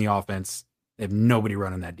running the offense. They have nobody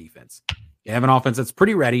running that defense. They have an offense that's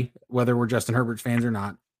pretty ready, whether we're Justin Herbert's fans or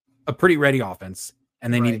not, a pretty ready offense,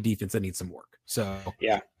 and they need a defense that needs some work. So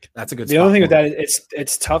yeah, that's a good. The only thing with that is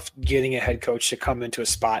it's tough getting a head coach to come into a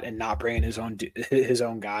spot and not bringing his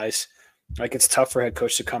own guys. Like, it's tough for a head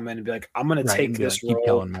coach to come in and be like, I'm going to take this role. Keep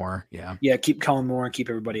Kellen Moore. Yeah, keep Kellen Moore and keep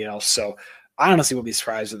everybody else. So I honestly would be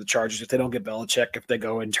surprised at the Chargers if they don't get Belichick, if they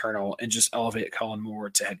go internal and just elevate Kellen Moore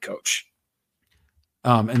to head coach.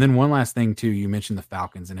 And then one last thing too, you mentioned the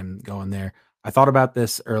Falcons and him going there. I thought about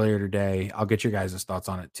this earlier today. I'll get your guys' thoughts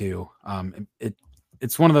on it too.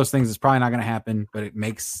 It's one of those things that's probably not going to happen, but it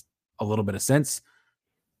makes a little bit of sense.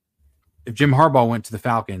 If Jim Harbaugh went to the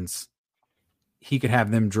Falcons, he could have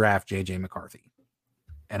them draft J.J. McCarthy.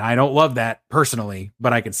 And I don't love that personally,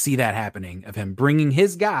 but I could see that happening, of him bringing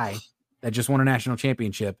his guy that just won a national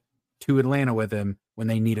championship to Atlanta with him when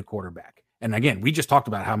they need a quarterback. And again, we just talked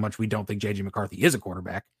about how much we don't think J.J. McCarthy is a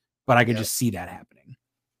quarterback, but I could just see that happening.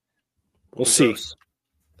 We'll see.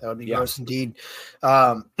 That would be gross indeed.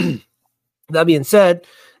 That being said,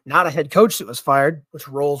 not a head coach that was fired, which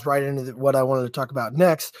rolls right into what I wanted to talk about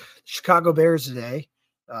next. Chicago Bears today,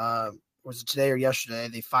 was it today or yesterday?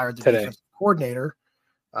 They fired the defensive coordinator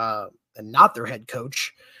and not their head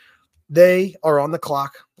coach. They are on the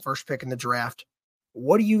clock, first pick in the draft.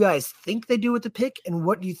 What do you guys think they do with the pick, and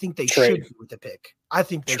what do you think they should do with the pick? I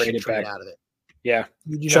think they should trade out of it. Yeah.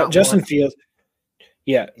 Justin Fields.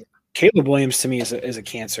 Yeah. Caleb Williams to me is a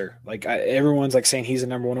cancer. Like, everyone's like saying he's a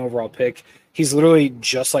number 1 overall pick. He's literally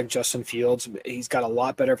just like Justin Fields. He's got a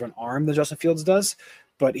lot better of an arm than Justin Fields does,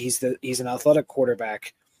 but he's an athletic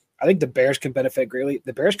quarterback. I think the Bears can benefit greatly.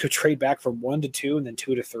 The Bears could trade back from 1 to 2 and then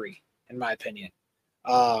 2 to 3, in my opinion,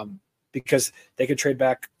 because they could trade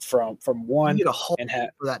back from 1 and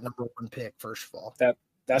have for that number 1 pick. First of all,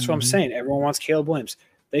 that's what I'm saying. Everyone wants Caleb Williams.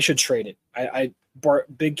 They should trade it.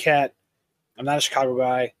 Big Cat. I'm not a Chicago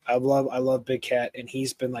guy. I love Big Cat, and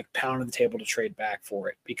he's been like pounding the table to trade back for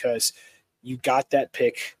it because you got that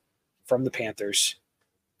pick from the Panthers.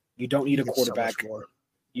 You don't need a quarterback. So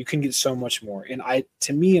you can get so much more. And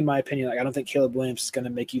to me, in my opinion, I don't think Caleb Williams is going to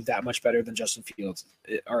make you that much better than Justin Fields.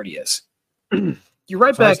 It already is. you're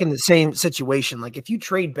right back in the same situation. Like if you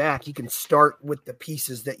trade back, you can start with the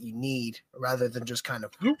pieces that you need rather than just kind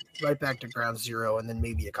of right back to ground zero and then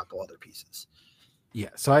maybe a couple other pieces. Yeah.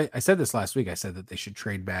 So I said this last week. I said that they should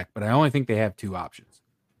trade back, but I only think they have two options.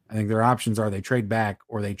 I think their options are they trade back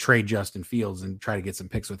or they trade Justin Fields and try to get some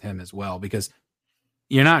picks with him as well, because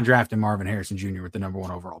you're not drafting Marvin Harrison Jr. with the number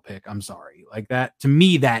 1 overall pick. I'm sorry. Like that, to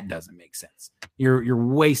me, that doesn't make sense. You're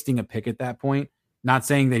wasting a pick at that point. Not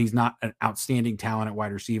saying that he's not an outstanding talent at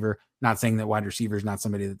wide receiver. Not saying that wide receiver is not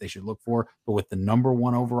somebody that they should look for, but with the number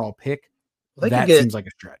 1 overall pick, that seems like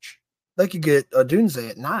a stretch. They could get Odunze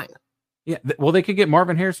at 9. Yeah, well, they could get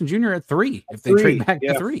Marvin Harrison Jr. at 3 if they trade back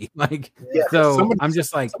to 3. Like, so I'm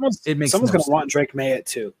just like, it makes someone's going to want Drake May at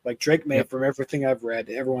 2. Like Drake May, from everything I've read,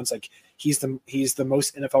 everyone's like he's the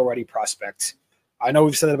most NFL ready prospect. I know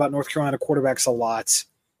we've said that about North Carolina quarterbacks a lot.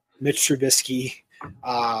 Mitch Trubisky,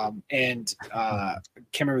 and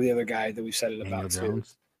can't remember the other guy that we've said it about too.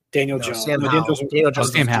 Daniel Jones. Sam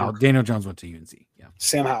Howell. Daniel Jones went to UNC. Yeah,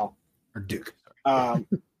 Sam Howell or Duke.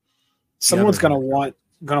 Someone's going to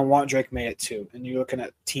want Drake May at 2, and you're looking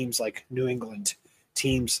at teams like New England,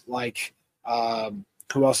 teams like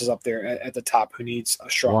who else is up there at the top who needs a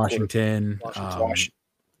strong Washington.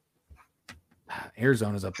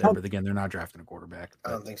 Arizona's up there, but again, they're not drafting a quarterback.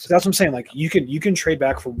 I don't think so. That's what I'm saying. Like you can trade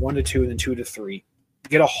back from 1 to 2 and then 2 to 3.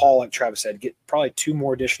 Get a haul, like Travis said. Get probably 2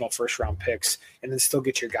 more additional first-round picks, and then still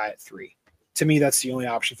get your guy at 3. To me, that's the only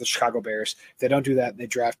option for the Chicago Bears. If they don't do that, they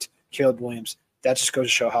draft Caleb Williams. That just goes to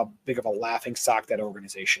show how big of a laughing stock that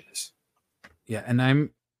organization is. Yeah, and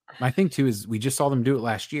my thing too is we just saw them do it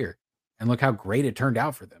last year, and look how great it turned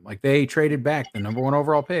out for them. Like they traded back the number 1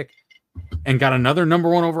 overall pick and got another number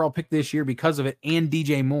 1 overall pick this year because of it, and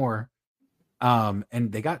DJ Moore,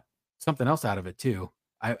 and they got something else out of it too.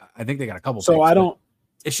 I think they got a couple. So picks,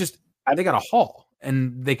 it's just they got a haul,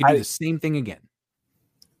 and they could do the same thing again.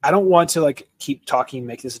 I don't want to keep talking,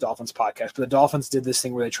 make this a Dolphins podcast, but the Dolphins did this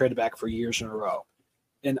thing where they traded back for years in a row.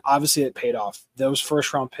 And obviously it paid off. Those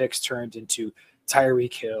first round picks turned into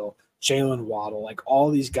Tyreek Hill, Jalen Waddle, like all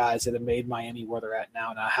these guys that have made Miami where they're at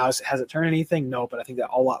now. Now, has it turned anything? No, but I think that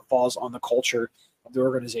a lot falls on the culture of the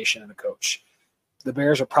organization and the coach. The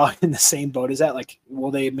Bears are probably in the same boat as that. Like, will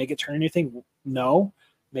they make it turn anything? No,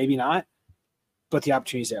 maybe not. But the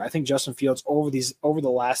opportunity's there. I think Justin Fields over the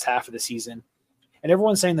last half of the season, and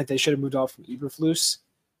everyone's saying that they should have moved off from Eberflus.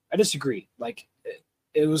 I disagree. Like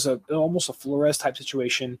it was almost a Flores type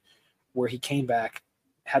situation where he came back,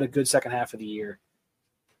 had a good second half of the year.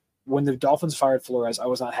 When the Dolphins fired Flores, I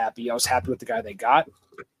was not happy. I was happy with the guy they got,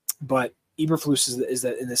 but Eberflus is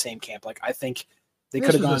in the same camp. Like I think they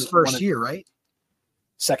could have gone his first year, right?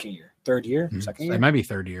 Second year, third year, second year. It might be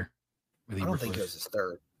third year. I don't think it was his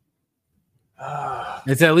third.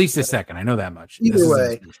 It's at least a second. I know that much. Either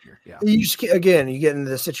way, yeah. You just you get into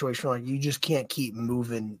the situation where you just can't keep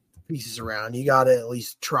moving pieces around. You got to at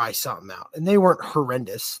least try something out. And they weren't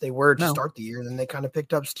horrendous. They were to start the year, and then they kind of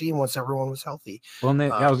picked up steam once everyone was healthy. Well,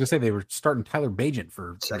 and I was gonna say they were starting Tyler Bagent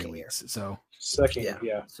for second year. So second year,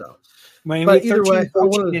 yeah. So, but either way,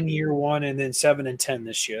 14 in year 1, and then 7 and 10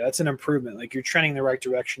 this year. That's an improvement. Like you're trending the right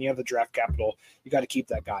direction. You have the draft capital. You got to keep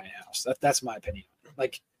that guy in house. That's my opinion.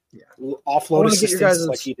 Like. Yeah, offload assistance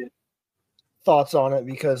like he did. Thoughts on it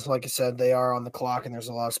because, like I said, they are on the clock, and there's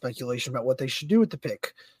a lot of speculation about what they should do with the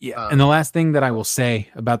pick. Yeah, and the last thing that I will say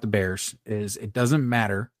about the Bears is it doesn't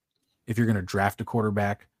matter if you're going to draft a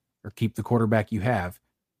quarterback or keep the quarterback you have,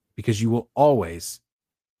 because you will always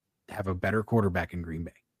have a better quarterback in Green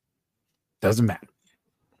Bay. Doesn't matter.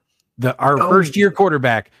 Our first year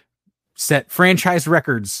quarterback set franchise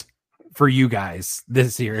records for you guys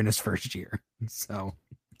this year in his first year. So.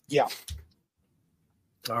 Yeah.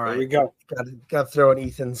 All right. There we go. Got to throw in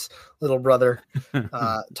Ethan's little brother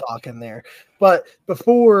talk in there. But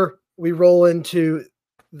before we roll into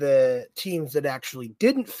the teams that actually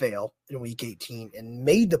didn't fail in Week 18 and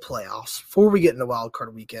made the playoffs, before we get into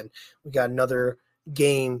Wildcard weekend, we got another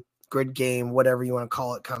game, grid game, whatever you want to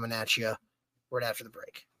call it, coming at you right after the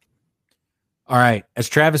break. All right. As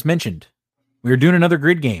Travis mentioned, we were doing another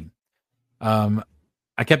grid game. I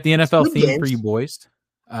kept the NFL theme for you boys.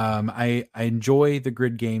 I enjoy the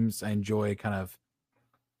grid games. I enjoy kind of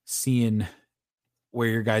seeing where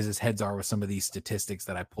your guys' heads are with some of these statistics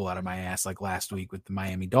that I pull out of my ass, like last week with the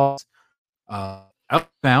Miami Dolphins. I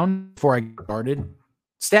found before I started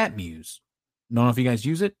StatMuse. Don't know if you guys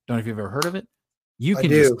use it. Don't know if you've ever heard of it. You can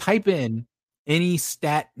just type in any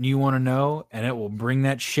stat you want to know, and it will bring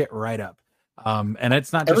that shit right up. And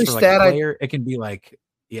it's not just every for like stat a player. It can be like,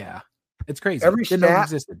 yeah, it's crazy. Every Didn't know it stat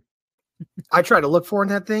existed. I try to look for in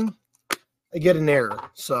that thing, I get an error.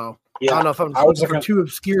 So yeah, I don't know if I'm looking for too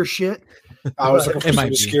obscure shit. I was looking for It some might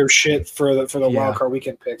be. obscure shit for the Yeah. wild card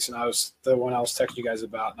weekend picks, and I was the one I was texting you guys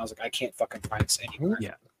about, and I was like, I can't fucking find this anywhere.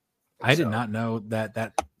 Yeah. I did not know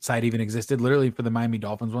that site even existed. Literally for the Miami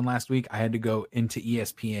Dolphins one last week, I had to go into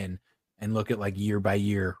ESPN and look at like year by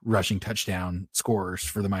year rushing touchdown scorers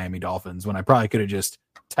for the Miami Dolphins when I probably could have just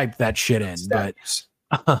typed that shit in. But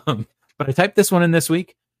I typed this one in this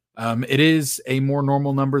week. It is a more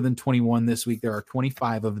normal number than 21 this week. There are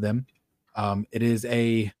 25 of them. It is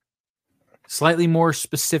a slightly more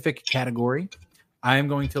specific category. I am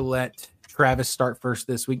going to let Travis start first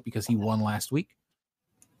this week because he won last week.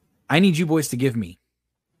 I need you boys to give me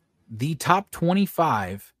the top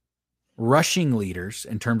 25 rushing leaders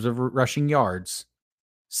in terms of rushing yards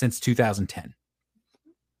since 2010.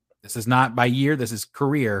 This is not by year, this is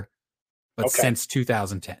career, but since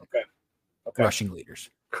 2010. Okay. Rushing leaders.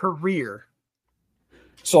 Career.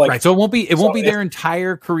 So like right, so it won't be their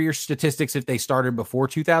entire career statistics if they started before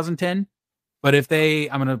 2010, but if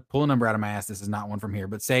I'm going to pull a number out of my ass, this is not one from here,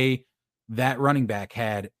 but say that running back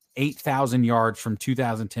had 8,000 yards from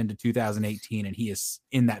 2010 to 2018, and he is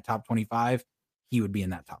in that top 25, he would be in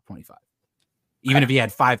that top 25. Even if he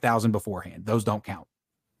had 5,000 beforehand, those don't count.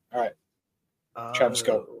 All right. Travis,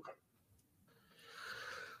 go.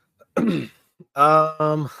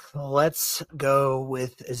 Let's go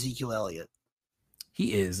with Ezekiel Elliott.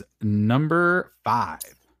 He is number 5.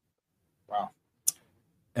 Wow.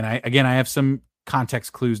 And I have some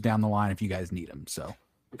context clues down the line if you guys need them. So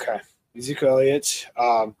okay. Ezekiel Elliott.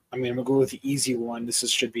 I'm going to go with the easy one.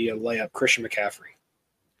 Should be a layup. Christian McCaffrey.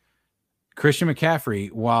 Christian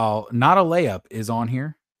McCaffrey, while not a layup, is on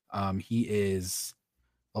here. He is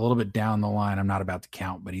a little bit down the line. I'm not about to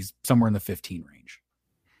count, but he's somewhere in the 15 range.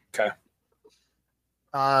 Okay.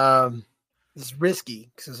 This is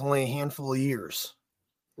risky because it's only a handful of years.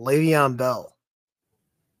 Le'Veon Bell.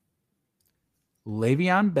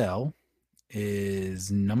 Le'Veon Bell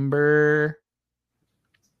is number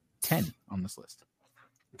 10 on this list.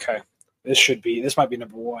 Okay. This might be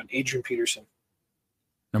number 1. Adrian Peterson.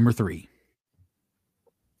 Number 3.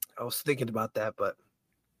 I was thinking about that, but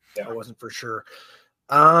I wasn't for sure.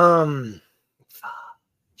 Don't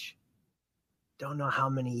know how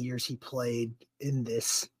many years he played in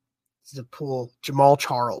this. This is a pool. Jamal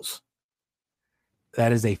Charles.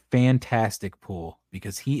 That is a fantastic pool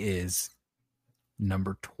because he is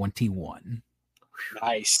number 21.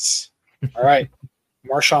 Nice. All right.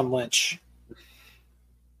 Marshawn Lynch.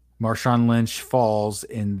 Marshawn Lynch falls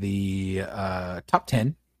in the top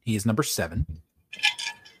 10. He is number 7.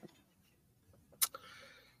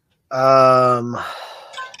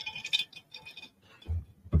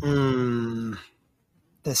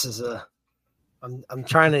 This is I'm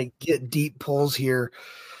trying to get deep pulls here.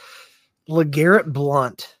 LeGarrette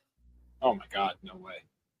Blount. Oh my God, no way.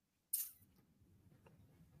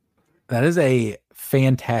 That is a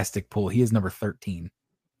fantastic pull. He is number 13.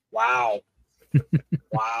 Wow.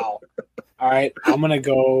 Wow. All right. I'm going to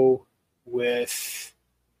go with,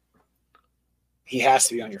 he has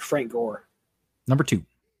to be on your Frank Gore. Number 2.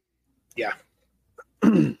 Yeah.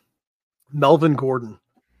 Melvin Gordon.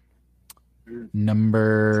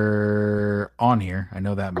 Number on here. I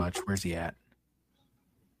know that much. Where's he at?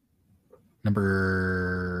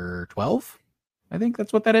 Number 12? I think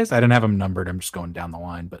that's what that is. I didn't have him numbered. I'm just going down the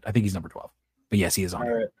line, but I think he's number 12. But yes, he is on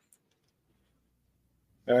here.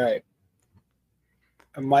 All right.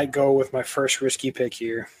 I might go with my first risky pick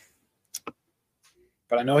here.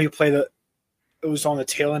 But I know it was on the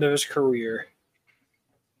tail end of his career.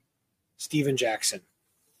 Steven Jackson.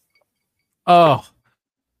 Oh,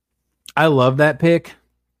 I love that pick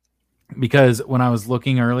because when I was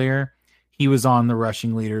looking earlier, he was on the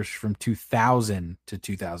rushing leaders from 2000 to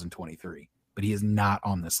 2023, but he is not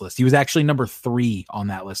on this list. He was actually number 3 on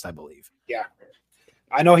that list, I believe. Yeah.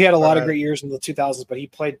 I know he had a lot of great years in the 2000s, but he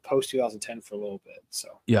played post 2010 for a little bit.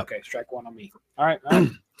 So, yeah. Okay, strike 1 on me. All right.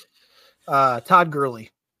 Todd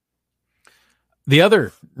Gurley. The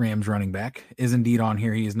other Rams running back is indeed on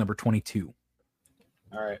here. He is number 22.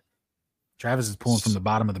 All right. Travis is pulling from the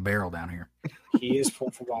bottom of the barrel down here. He is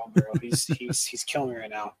pulling from the bottom of the barrel. He's killing me right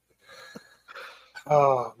now.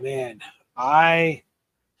 Oh man,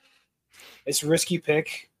 it's a risky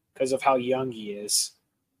pick because of how young he is.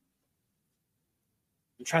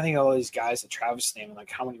 I'm trying to think of all these guys that Travis named,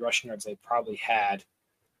 like how many rushing yards they probably had.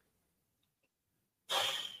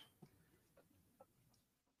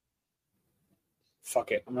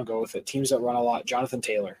 Fuck it, I'm gonna go with it. Teams that run a lot. Jonathan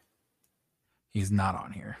Taylor. He's not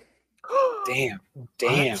on here. Damn.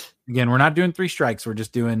 What? Again, we're not doing 3 strikes. We're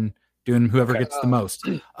just doing whoever gets the most.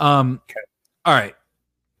 Okay. All right.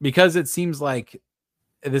 Because it seems like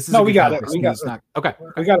This is No, a we good got it. context. We got It's not okay.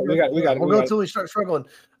 We got it. We'll go until we start struggling.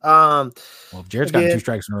 Well, if Jared's gotten again, 2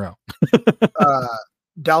 strikes in a row.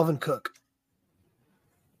 Dalvin Cook.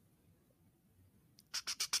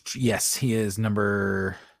 Yes, he is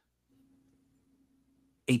number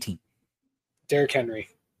 18. Derrick Henry.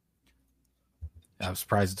 I'm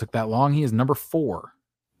surprised it took that long. He is number 4.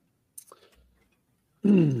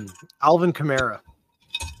 Alvin Kamara.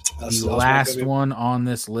 The last one on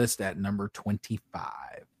this list at number 25.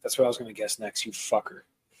 That's what I was going to guess next, you fucker.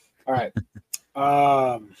 All right.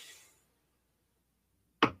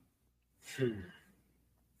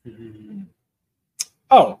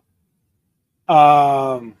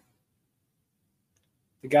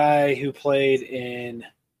 The guy who played in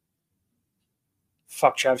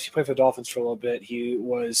Travis. He played for the Dolphins for a little bit. He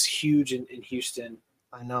was huge in Houston.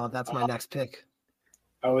 I know. That's my next pick.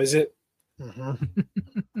 Oh, is it? Mm-hmm.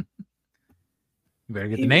 You better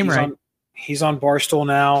get the name right. He's on Barstool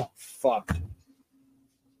now. Fuck.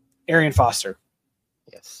 Arian Foster.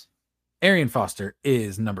 Yes. Arian Foster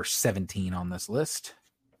is number 17 on this list.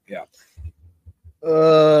 Yeah.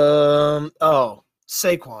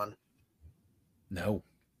 Saquon. No.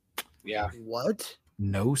 Yeah. What?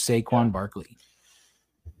 No Saquon Barkley.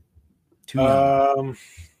 Too young.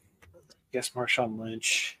 Guess Marshawn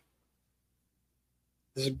Lynch.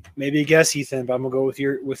 This is maybe a guess, Ethan, but I'm gonna go with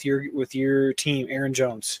your team, Aaron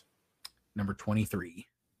Jones. Number 23.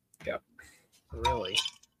 Yeah. Really?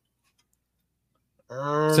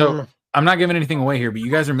 So I'm not giving anything away here, but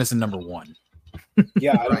you guys are missing number 1.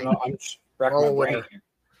 Yeah, I don't know. I'm just racking my brain aware.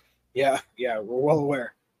 here. Yeah, we're well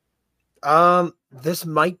aware. This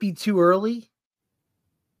might be too early.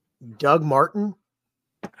 Doug Martin.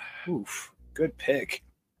 Oof, good pick.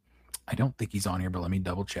 I don't think he's on here, but let me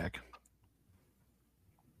double check.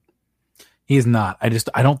 He is not. I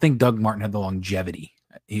don't think Doug Martin had the longevity.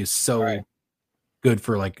 He was so good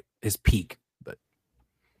for like his peak, but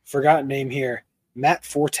forgotten name here. Matt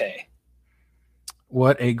Forte.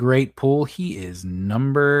 What a great pull. He is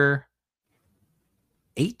number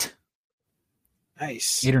 8.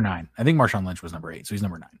 Nice. 8 or 9. I think Marshawn Lynch was number 8, so he's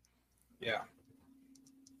number 9. Yeah.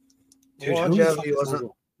 Dude,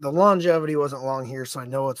 the longevity wasn't long here, so I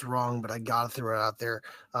know it's wrong, but I gotta throw it out there.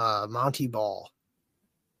 Monty Ball.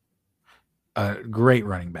 Great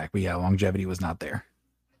running back, but yeah, longevity was not there.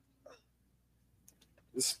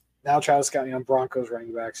 Now Travis got me on Broncos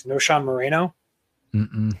running backs. No Sean Moreno?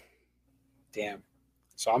 Mm-mm. Damn.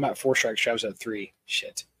 So I'm at 4 strikes. Travis at 3.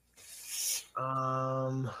 Shit.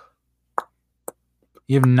 You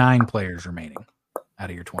have 9 players remaining out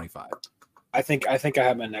of your 25. I think I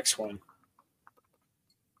have my next one.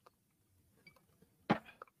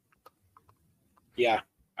 Yeah,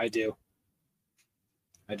 I do.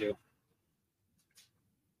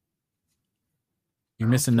 You're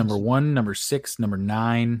missing number 1, number 6, number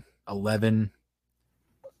 9, 11,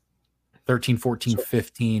 13, 14,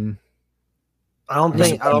 15. I don't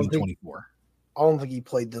think 24. I don't think he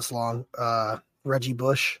played this long. Reggie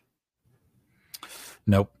Bush.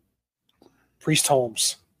 Nope. Priest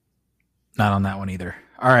Holmes. Not on that one either.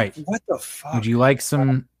 All right. What the fuck? Would you like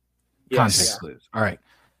some context Yes. clues? All right.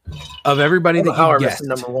 Of everybody that you guessed,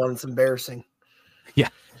 number 1, it's embarrassing. Yeah.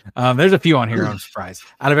 There's a few on here. I'm surprised.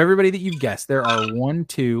 Out of everybody that you've guessed, there are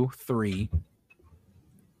 3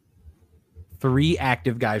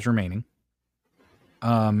 active guys remaining.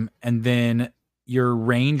 And then your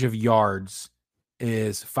range of yards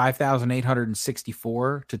is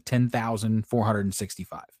 5,864 to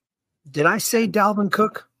 10,465. Did I say Dalvin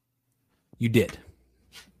Cook? You did.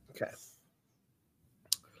 Okay.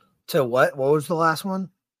 So what? What was the last one?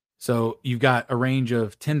 So you've got a range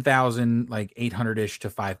of 10,000, like 800-ish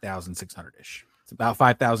to 5,600-ish. It's about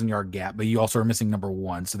 5,000 yard gap, but you also are missing number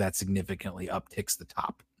 1, so that significantly upticks the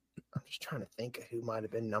top. I'm just trying to think of who might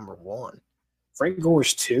have been number 1. Frank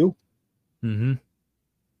Gore's 2. Mm-hmm.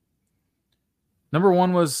 Number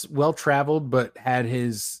 1 was well-traveled, but had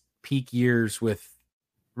his peak years with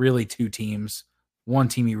really 2 teams. One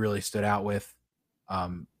team he really stood out with.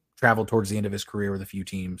 Traveled towards the end of his career with a few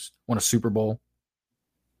teams. Won a Super Bowl.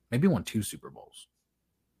 Maybe won 2 Super Bowls.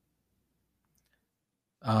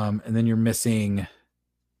 And then you're missing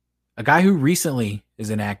a guy who recently is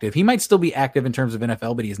inactive. He might still be active in terms of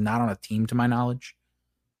NFL, but he is not on a team to my knowledge.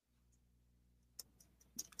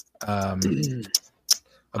 A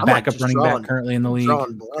backup running back currently in the league.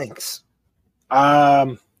 Drawing blanks.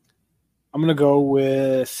 I'm going to go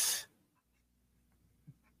with –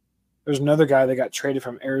 there's another guy that got traded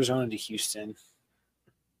from Arizona to Houston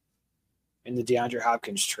in the DeAndre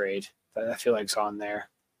Hopkins trade that I feel like's on there.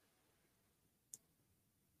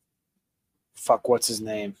 Fuck, what's his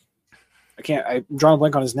name? I'm drawing a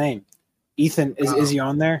blank on his name. Ethan, is he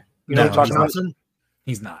on there? You know No, what I'm talking about? Johnson?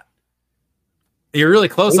 He's not. You're really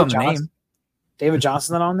close David on the Johnson? name. David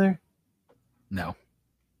Johnson not on there? No.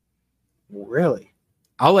 Really?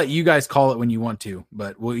 I'll let you guys call it when you want to,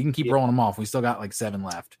 but you can keep Yeah. rolling them off. We still got like 7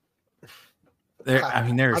 left. There's I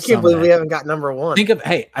some can't believe that- we haven't got number one. Think of,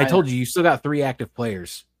 hey, I I told you still got 3 active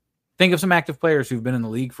players. Think of some active players who've been in the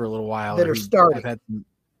league for a little while That or are who starting.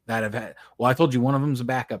 have had. Well, I told you one of them's a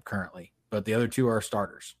backup currently, but the other 2 are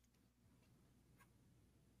starters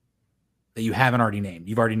that you haven't already named.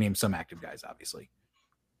 You've already named some active guys, obviously.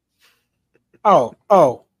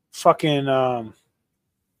 Oh, fucking no.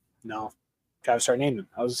 Gotta start naming them.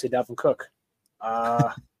 I was gonna say Dalvin Cook.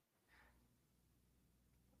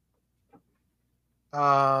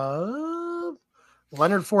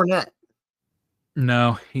 Leonard Fournette.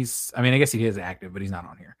 No, I guess he is active, but he's not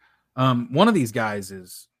on here. One of these guys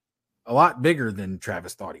is a lot bigger than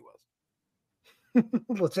Travis thought he was.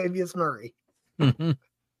 Latavius Murray.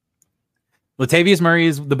 Latavius Murray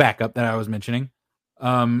is the backup that I was mentioning.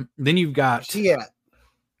 Then you've got Where's he at?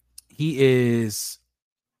 he is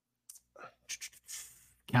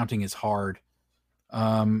counting is hard.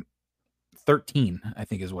 13, I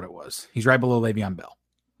think is what it was. He's right below Le'Veon Bell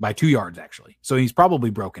by 2 yards, actually. So he's probably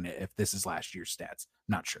broken it if this is last year's stats.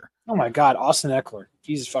 Not sure. Oh my God, Austin Eckler.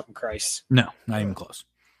 Jesus fucking Christ. No, not even close.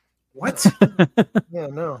 What? Yeah,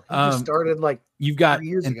 no. He just started like You've got 3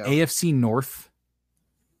 years an ago. AFC North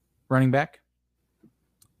running back.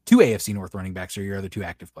 2 AFC North running backs are your other 2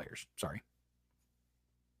 active players. Sorry.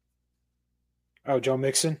 Oh, Joe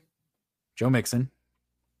Mixon. Joe Mixon.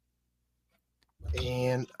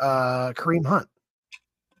 and Kareem Hunt.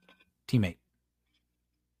 Teammate.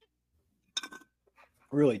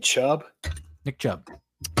 Really, Chubb? Nick Chubb.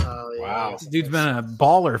 Oh, yeah, Wow. I guess This dude's that's- been a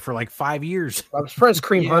baller for like 5 years. I'm surprised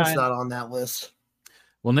Kareem Yeah, Hunt's I- not on that list.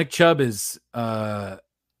 Well, Nick Chubb is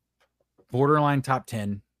borderline top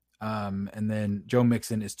 10. And then Joe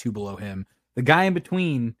Mixon is 2 below him. The guy in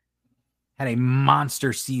between had a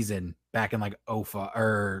monster season back in like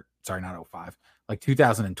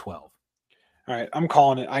 2012. All right, I'm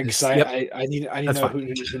calling it. I Yep. need to That's know fine. who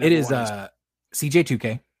the It is number one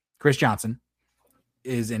CJ2K. Chris Johnson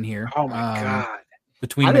is in here. Oh my God.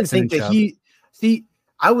 Between I didn't Mixon think and that Chubb. he. See,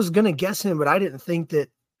 I was gonna guess him, but I didn't think that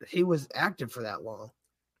he was active for that long.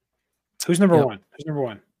 Who's number Yep. one? Who's number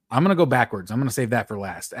one? I'm going to go backwards. I'm going to save that for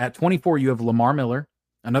last. At 24, you have Lamar Miller,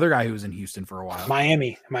 another guy who was in Houston for a while.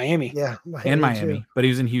 Miami. Yeah, and too. Miami, but he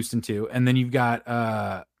was in Houston too. And then you've got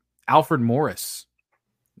Alfred Morris,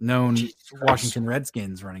 known Jesus Christ. Washington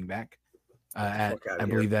Redskins running back. At Fuck outta I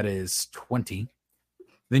here. believe that is 20.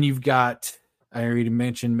 Then you've got, I already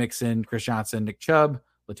mentioned Mixon, Chris Johnson, Nick Chubb,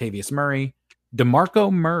 Latavius Murray.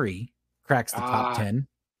 DeMarco Murray cracks the top 10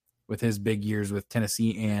 with his big years with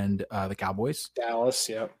Tennessee and the Cowboys. Dallas.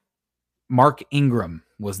 Yep. Mark Ingram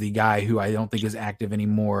was the guy who I don't think is active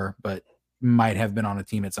anymore, but might have been on a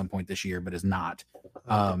team at some point this year, but is not.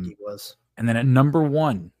 I don't think he was. And then at number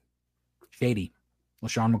 1, Shady,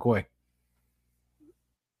 LaShawn McCoy.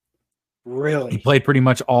 He Really? played pretty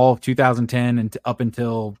much all of 2010 and up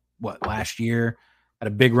until last year. Had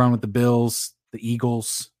a big run with the Bills, the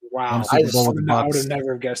Eagles. Wow. Won a Super Bowl with the I would Bucks. have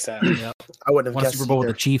never guessed that. I wouldn't have Won a guessed Super Bowl with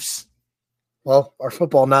either. the Chiefs. Well, our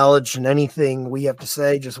football knowledge and anything we have to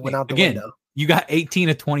say just went out the Again, window. You got 18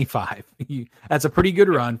 to 25. That's a pretty good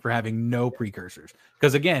run for having no precursors.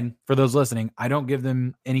 Because again, for those listening, I don't give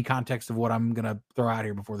them any context of what I'm going to throw out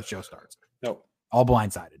here before the show starts. No. All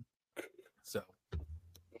blindsided. So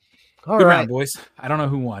All good right. round, boys. I don't know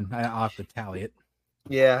who won. I'll have to tally it.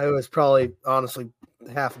 Yeah, it was probably honestly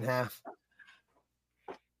half and half.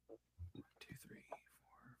 2, 3, 4,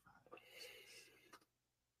 5.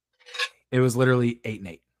 It was literally 8 and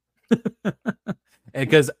 8.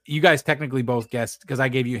 Because you guys technically both guessed, because I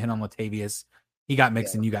gave you a hint on Latavius. He got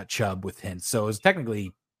Mixon, you got Chubb with hints. So it was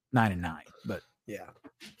technically 9 and 9. But Yeah.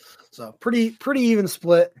 So pretty even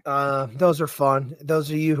split. Those are fun. Those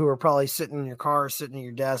of you who are probably sitting in your car, sitting in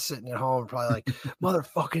your desk, sitting at home, are probably like,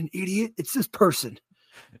 motherfucking idiot, it's this person.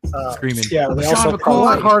 screaming. Yeah, they "Sean also It's a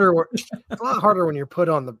lot McCoy!" harder. It's a lot harder when you're put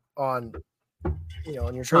on and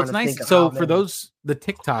you're So trying it's to think nice. of So how for many. those, the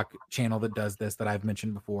TikTok channel that does this that I've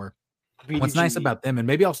mentioned before, what's BDG. nice about them, and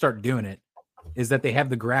maybe I'll start doing it, is that they have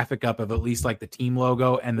the graphic up of at least like the team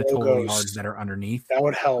logo and the total Logos. yards that are underneath. That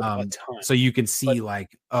would help a Um, ton. So you can see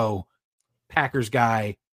like, oh, Packers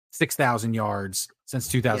guy, 6,000 yards since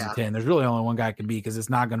 2010. There's really only one guy it can be, because it's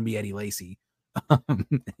not going to be Eddie Lacy.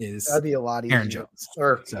 Is That'd be a lot easier, Aaron Jones.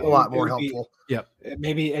 or So- a lot more It would be- helpful.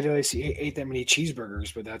 Maybe Eddie Lacy ate that many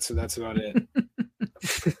cheeseburgers, but that's about it.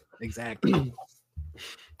 Exactly.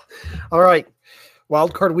 All right,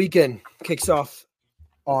 Wildcard weekend kicks off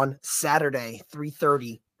on Saturday,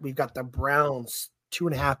 3:30. We've got the Browns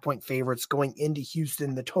 2.5-point favorites going into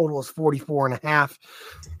Houston. The total is 44.5.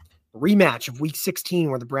 Rematch of Week 16,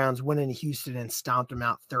 where the Browns went into Houston and stomped them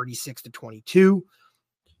out 36-22.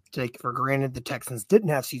 Take for granted the Texans didn't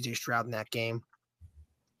have C.J. Stroud in that game.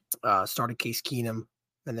 Started Case Keenum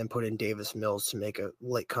and then put in Davis Mills to make a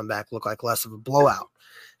late comeback look like less of a blowout.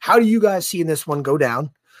 How do you guys see this one go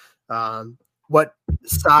down? What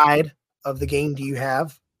side of the game do you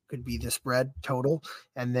have? Could be the spread total.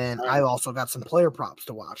 And then I also got some player props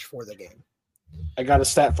to watch for the game. I got a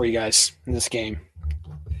stat for you guys in this game.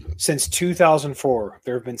 Since 2004,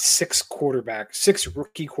 there have been six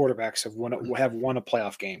rookie quarterbacks have won a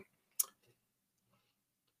playoff game.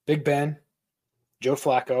 Big Ben, Joe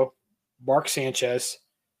Flacco, Mark Sanchez.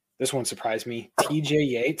 This one surprised me. T.J.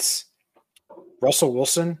 Yates, Russell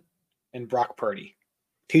Wilson, and Brock Purdy.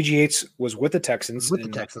 T.J. Yates was with the Texans.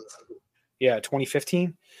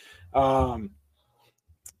 2015.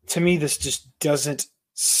 To me, this just doesn't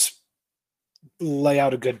lay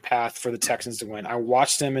out a good path for the Texans to win. I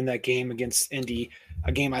watched them in that game against Indy,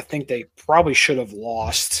 a game I think they probably should have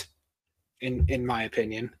lost, in my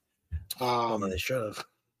opinion. They should have.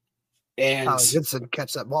 And Gibson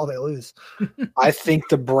catch that ball, they lose. I think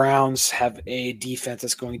the Browns have a defense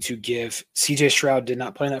that's going to give – C.J. Stroud did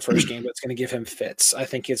not play in that first game, but it's going to give him fits. I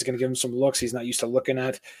think it's going to give him some looks he's not used to looking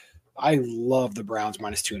at. I love the Browns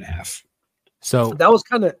 -2.5. So that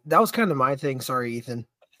was kind of my thing. Sorry, Ethan.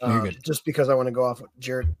 You're good. Just because I want to go off what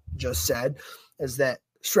Jared just said, is that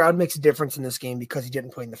Stroud makes a difference in this game because he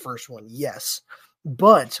didn't play in the first one. Yes.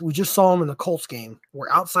 But we just saw him in the Colts game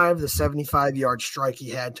where outside of the 75-yard strike he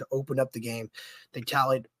had to open up the game, they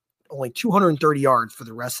tallied only 230 yards for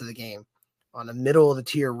the rest of the game on a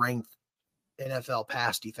middle-of-the-tier ranked NFL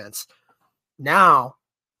pass defense. Now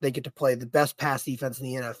they get to play the best pass defense in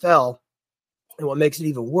the NFL, and what makes it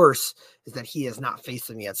even worse is that he has not faced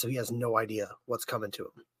them yet, so he has no idea what's coming to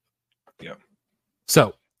him. Yeah.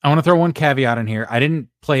 So I want to throw one caveat in here. I didn't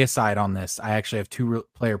play a side on this. I actually have two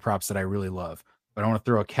player props that I really love. But I want to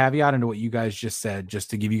throw a caveat into what you guys just said, just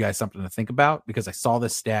to give you guys something to think about, because I saw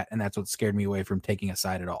this stat and that's what scared me away from taking a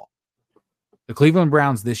side at all. The Cleveland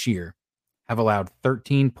Browns this year have allowed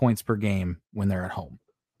 13 points per game when they're at home.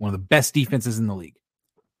 One of the best defenses in the league.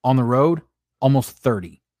 On the road, almost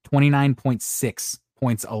 30, 29.6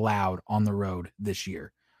 points allowed on the road this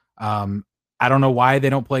year. I don't know why they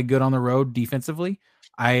don't play good on the road defensively.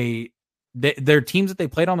 Their teams that they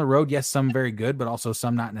played on the road, yes, some very good, but also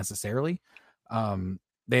some not necessarily.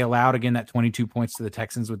 They allowed, again, that 22 points to the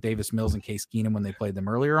Texans with Davis Mills and Case Keenum when they played them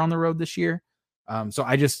earlier on the road this year. So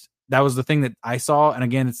that was the thing that I saw. And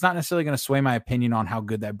again, it's not necessarily going to sway my opinion on how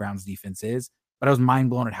good that Browns defense is, but I was mind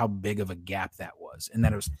blown at how big of a gap that was. And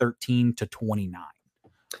that it was 13-29.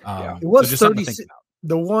 It was 36.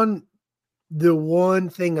 The one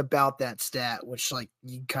thing about that stat, which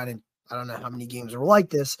you kind of, I don't know how many games were like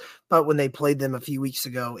this, but when they played them a few weeks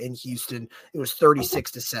ago in Houston, it was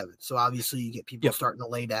 36-7. So obviously you get people starting to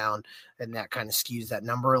lay down, and that kind of skews that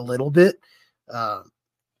number a little bit. I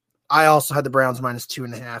also had the Browns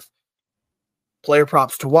 -2.5. Player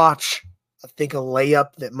props to watch. I think a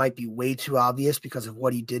layup that might be way too obvious because of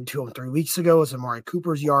what he did to him 3 weeks ago is Amari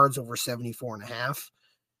Cooper's yards over 74.5.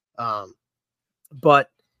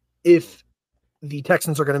 But if the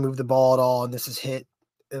Texans are going to move the ball at all, and this is hit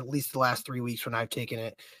at least the last 3 weeks when I've taken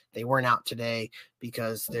it, they weren't out today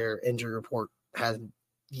because their injury report hasn't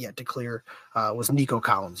yet to clear, was Nico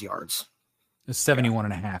Collins' yards.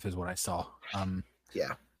 71.5 is what I saw.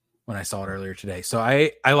 When I saw it earlier today. So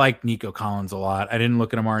I like Nico Collins a lot. I didn't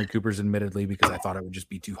look at Amari Cooper's admittedly because I thought it would just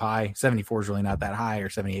be too high. 74 is really not that high, or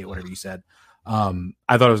 78, whatever you said. I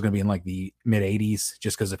thought it was going to be in like the mid 80s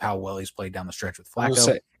just because of how well he's played down the stretch with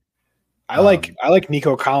Flacco. I like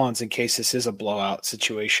Nico Collins in case this is a blowout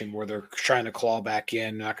situation where they're trying to claw back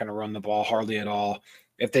in, not going to run the ball hardly at all.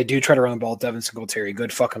 If they do try to run the ball, Devin Singletary,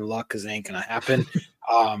 good fucking luck because it ain't going to happen.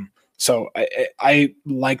 So I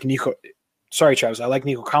like Nico. Sorry, Travis. I like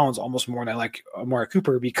Nico Collins almost more than I like Amari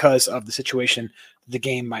Cooper because of the situation the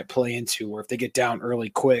game might play into, where if they get down early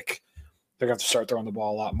quick, they're going to have to start throwing the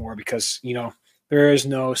ball a lot more because, there is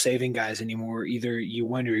no saving guys anymore. Either you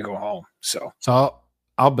win or you go home. So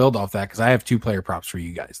I'll build off that because I have two player props for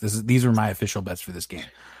you guys. These are my official bets for this game.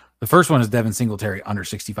 The first one is Devin Singletary under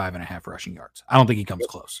 65.5 rushing yards. I don't think he comes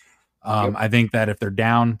close. I think that if they're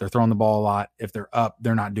down, they're throwing the ball a lot. If they're up,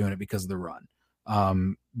 they're not doing it because of the run.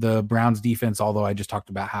 The Browns defense, although I just talked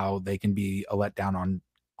about how they can be a letdown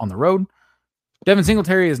on the road, Devin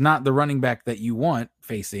Singletary is not the running back that you want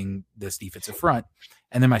facing this defensive front.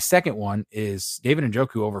 And then my second one is David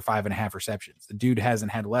Njoku over 5.5 receptions. The dude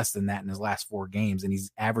hasn't had less than that in his last 4 games, and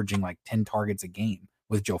he's averaging like 10 targets a game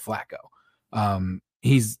with Joe Flacco.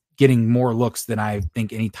 He's getting more looks than I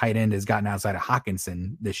think any tight end has gotten outside of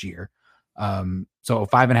Hawkinson this year. So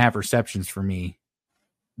 5.5 receptions for me,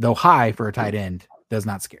 though high for a tight end, does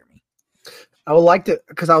not scare me. I would like to,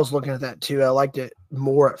 because I was looking at that too. I liked it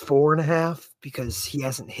more at 4.5 because he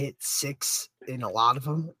hasn't hit 6 in a lot of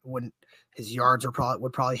them. When his yards would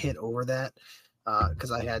probably hit over that,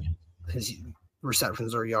 because I had his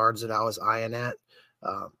receptions or yards that I was eyeing at,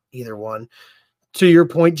 either one. To your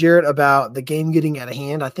point, Jared, about the game getting out of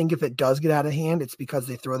hand, I think if it does get out of hand, it's because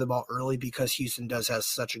they throw the ball early because Houston does have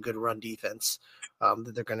such a good run defense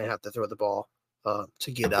that they're going to have to throw the ball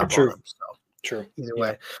to get up on them. So, true. Either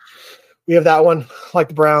way. We have that one, like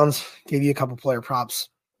the Browns, gave you a couple player props.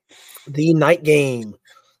 The night game,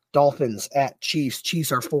 Dolphins at Chiefs.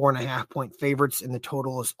 Chiefs are 4.5-point favorites, and the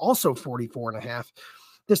total is also 44.5.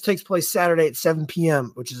 This takes place Saturday at 7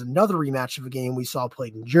 p.m., which is another rematch of a game we saw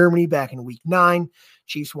played in Germany back in week 9.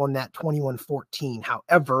 Chiefs won that 21-14.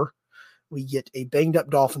 However, we get a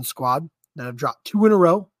banged-up Dolphins squad that have dropped 2 in a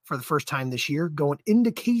row for the first time this year, going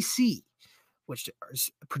into KC, which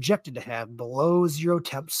is projected to have below 0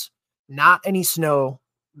 temps. Not any snow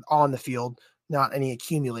on the field, not any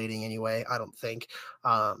accumulating anyway, I don't think.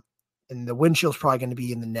 And the wind chill is probably going to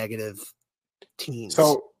be in the negative teens.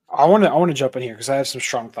 So I want to jump in here because I have some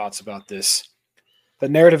strong thoughts about this. The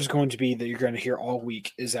narrative is going to be that you're going to hear all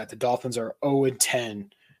week is that the Dolphins are 0-10 in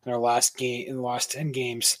the last 10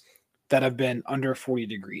 games that have been under 40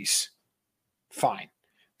 degrees. Fine.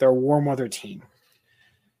 They're a warm weather team.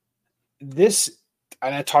 This,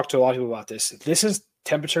 and I talked to a lot of people about this. This is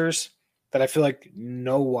temperatures that I feel like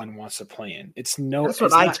no one wants to play in. That's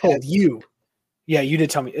what I told you. Yeah, you did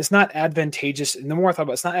tell me. It's not advantageous. And the more I thought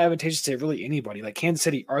about it, it's not advantageous to really anybody. Like Kansas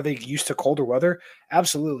City, are they used to colder weather?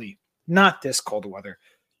 Absolutely. Not this cold weather.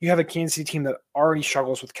 You have a Kansas City team that already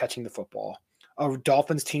struggles with catching the football. A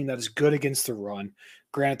Dolphins team that is good against the run.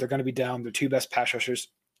 Granted, they're going to be down their 2 best pass rushers.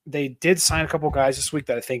 They did sign a couple guys this week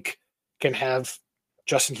that I think can have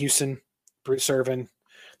Justin Houston, Bruce Irvin.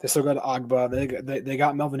 They still got Agba. They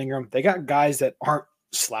got Melvin Ingram. They got guys that aren't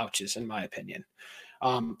slouches, in my opinion.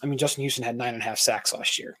 Justin Houston had 9.5 sacks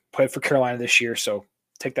last year. Played for Carolina this year, so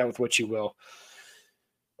take that with what you will.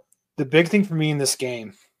 The big thing for me in this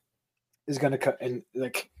game is going to cut, and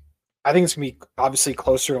I think it's going to be obviously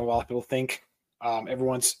closer than a lot of people think. I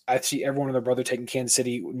see everyone and their brother taking Kansas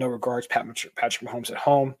City. No regards, Patrick Mahomes at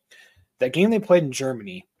home. That game they played in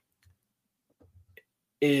Germany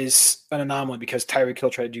is an anomaly because Tyreek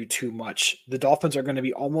Hill tried to do too much. The Dolphins are going to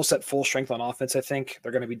be almost at full strength on offense, I think.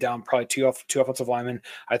 They're going to be down probably two offensive linemen.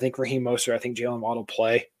 I think Raheem Mostert, I think Jalen Waddle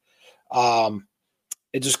play.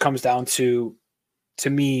 It just comes down to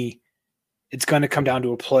me, it's going to come down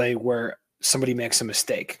to a play where somebody makes a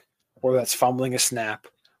mistake, whether that's fumbling a snap,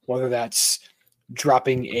 whether that's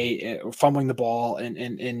fumbling the ball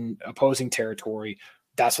in opposing territory.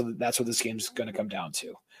 That's what this game is going to come down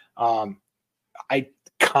to. I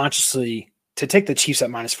consciously to take the Chiefs at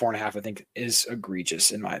 -4.5, I think is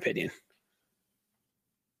egregious in my opinion.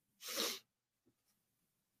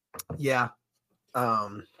 Yeah.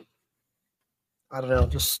 I don't know.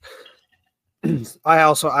 Just I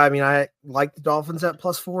like the Dolphins at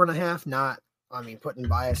 +4.5, putting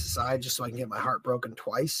bias aside just so I can get my heart broken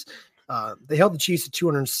twice. They held the Chiefs to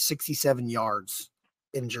 267 yards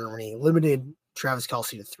in Germany, limited Travis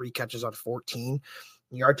Kelce to 3 catches on 14.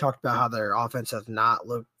 You already talked about how their offense has not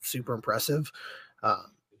looked super impressive.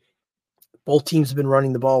 Both teams have been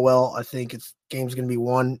running the ball well. I think game's going to be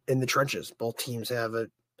won in the trenches. Both teams have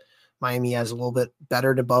Miami has a little bit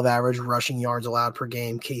better to above average rushing yards allowed per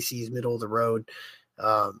game. KC is middle of the road.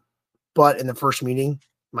 But in the first meeting,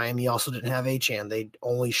 Miami also didn't have Achane. They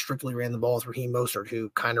only strictly ran the ball with Raheem Mostert, who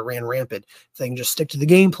kind of ran rampant. If they can just stick to the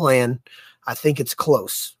game plan, I think it's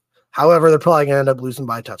close. However, they're probably going to end up losing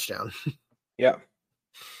by a touchdown. Yeah.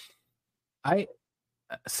 I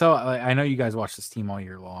know you guys watch this team all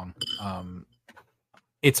year long.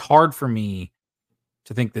 It's hard for me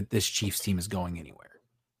to think that this Chiefs team is going anywhere.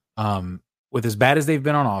 With as bad as they've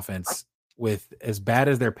been on offense, with as bad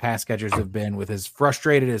as their pass catchers have been, with as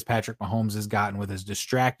frustrated as Patrick Mahomes has gotten, with as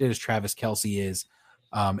distracted as Travis Kelce is,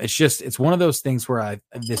 it's one of those things where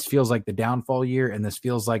this feels like the downfall year, and this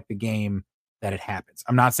feels like the game that it happens.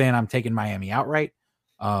 I'm not saying I'm taking Miami outright.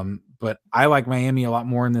 But I like Miami a lot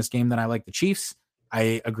more in this game than I like the Chiefs.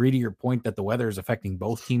 I agree to your point that the weather is affecting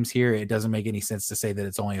both teams here. It doesn't make any sense to say that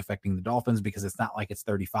it's only affecting the Dolphins because it's not like it's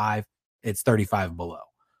 35. It's 35 below,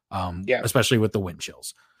 especially with the wind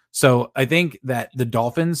chills. So I think that the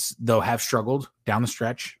Dolphins, though, have struggled down the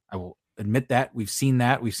stretch. I will admit that. We've seen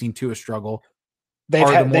that. We've seen Tua struggle. They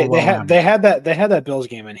had that Bills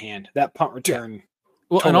game in hand. That punt return. Yeah.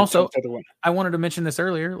 Well, and also, I wanted to mention this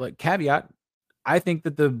earlier, like caveat, I think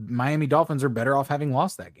that the Miami Dolphins are better off having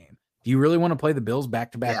lost that game. Do you really want to play the Bills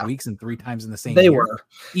back-to-back weeks and 3 times in the same year? They were.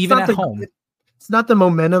 Even at home. It's not the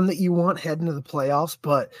momentum that you want heading to the playoffs,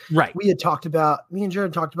 but right. Me and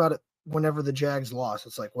Jared talked about it whenever the Jags lost.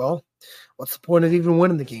 It's like, well, what's the point of even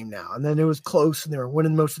winning the game now? And then it was close and they were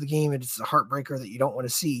winning most of the game, and it's a heartbreaker that you don't want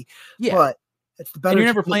to see. Yeah. But it's the better. And you're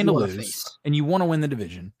never playing to lose, and you want to win the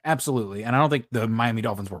division. Absolutely. And I don't think the Miami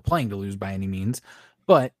Dolphins were playing to lose by any means,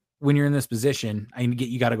 but when you're in this position,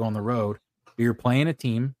 you got to go on the road. You're playing a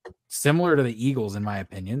team similar to the Eagles, in my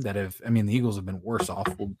opinion, the Eagles have been worse off.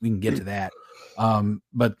 We can get to that.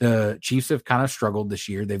 But the Chiefs have kind of struggled this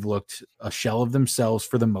year. They've looked a shell of themselves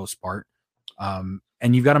for the most part. And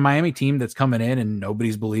you've got a Miami team that's coming in and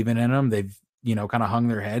nobody's believing in them. They've, kind of hung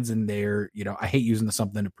their heads, and they're, I hate using the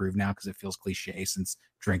something to prove now because it feels cliche since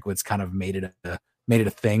Drinkwitz kind of made it a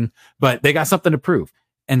thing, but they got something to prove.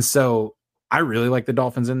 And so I really like the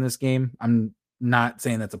Dolphins in this game. I'm not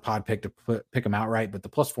saying that's a pod pick to pick them outright, but the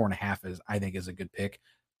 +4.5 I think is a good pick.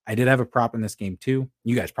 I did have a prop in this game too.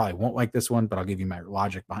 You guys probably won't like this one, but I'll give you my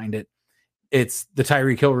logic behind it. It's the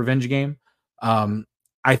Tyreek Hill revenge game.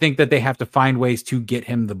 I think that they have to find ways to get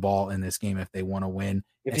him the ball in this game if they want to win.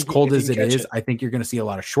 As cold as it is, I think you're going to see a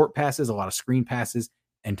lot of short passes, a lot of screen passes,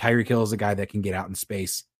 and Tyreek Hill is a guy that can get out in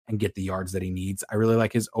space and get the yards that he needs. I really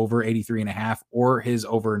like his over 83.5 or his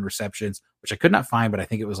over in receptions, which I could not find, but I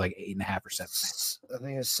think it was like 8.5 or 7.5. I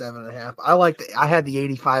think it's 7.5. I had the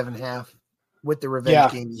 85.5 with the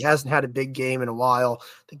revenge game. He hasn't had a big game in a while.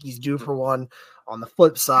 I think he's due for one. On the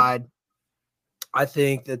flip side, I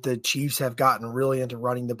think that the Chiefs have gotten really into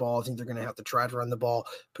running the ball. I think they're going to have to try to run the ball.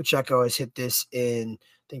 Pacheco has hit this in,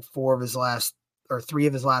 I think, 3 of his last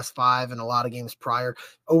 5 and a lot of games prior.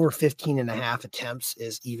 Over 15.5 attempts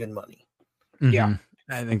is even money. Mm-hmm. Yeah.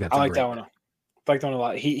 I think that's I like that one. I like that one a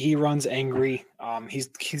lot. He runs angry. He's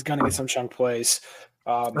going to get some chunk plays.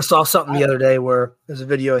 I saw something the other day where there's a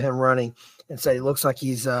video of him running and said he looks like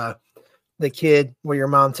he's the kid where your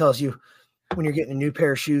mom tells you when you're getting a new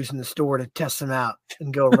pair of shoes in the store to test them out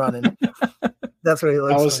and go running. That's what he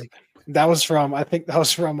looks like. That was from the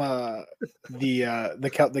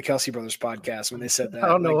Kelsey Brothers podcast when they said that. I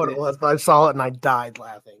don't know what it was, but I saw it and I died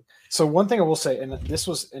laughing. So one thing I will say, and this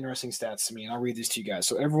was interesting stats to me, and I'll read these to you guys.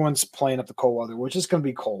 So everyone's playing up the cold weather, which is going to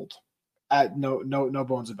be cold. No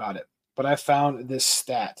bones about it. But I found this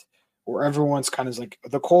stat where everyone's kind of like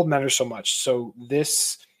the cold matters so much. So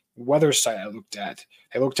this weather site I looked at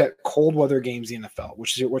cold weather games in the NFL,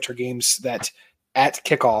 which are games that at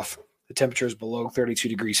kickoff the temperature is below 32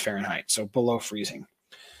 degrees Fahrenheit, so below freezing.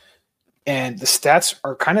 And the stats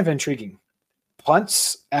are kind of intriguing.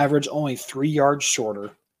 Punts average only 3 yards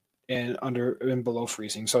shorter and below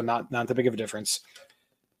freezing, so not that big of a difference.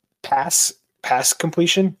 Pass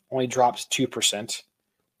completion only dropped 2%.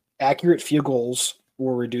 Accurate field goals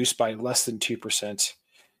were reduced by less than 2%,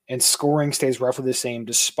 and scoring stays roughly the same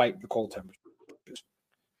despite the cold temperatures.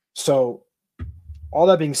 So, all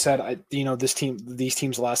that being said, these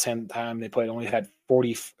teams last time they played only had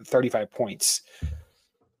 35 points.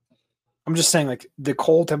 I'm just saying, like, the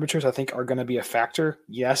cold temperatures I think are going to be a factor.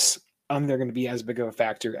 Yes, I don't think they're going to be as big of a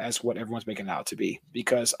factor as what everyone's making it out to be,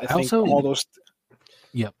 because I think all those.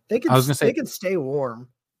 Yep, they can stay warm.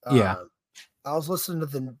 Yeah. I was listening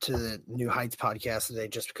to the New Heights podcast today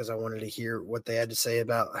just because I wanted to hear what they had to say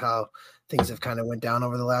about how things have kind of went down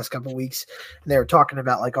over the last couple of weeks. And they were talking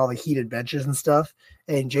about like all the heated benches and stuff.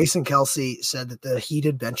 And Jason Kelsey said that the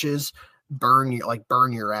heated benches burn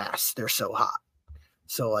your ass. They're so hot.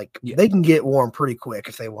 So they can get warm pretty quick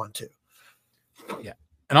if they want to. Yeah.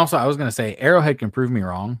 And also I was going to say Arrowhead can prove me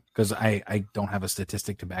wrong because I don't have a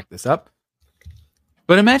statistic to back this up.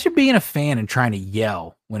 But imagine being a fan and trying to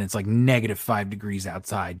yell when it's like -5 degrees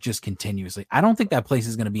outside just continuously. I don't think that place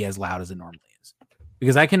is going to be as loud as it normally is,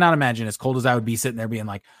 because I cannot imagine as cold as I would be sitting there being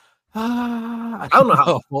like, I don't know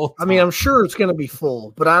how. I mean, I'm sure it's going to be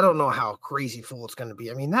full, but I don't know how crazy full it's going to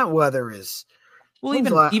be. I mean, that weather is full.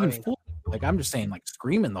 Like, I'm just saying, like,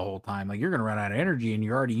 screaming the whole time. Like, you're going to run out of energy and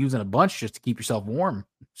you're already using a bunch just to keep yourself warm.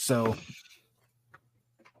 So.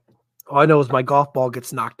 All I know is my golf ball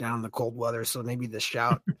gets knocked down in the cold weather, so maybe the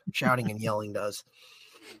shouting and yelling does.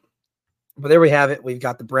 But there we have it. We've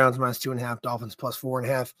got the Browns -2.5, Dolphins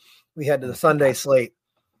 +4.5. We head to the Sunday slate.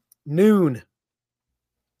 Noon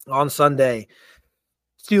on Sunday.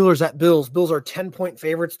 Steelers at Bills. Bills are 10-point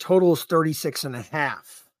favorites. Total is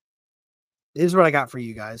 36.5. This is what I got for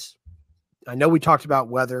you guys. I know we talked about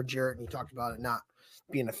weather, Jarrett, and you talked about it not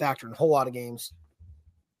being a factor in a whole lot of games.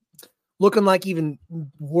 Looking like even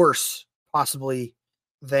worse, possibly,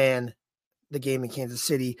 than the game in Kansas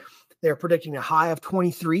City. They're predicting a high of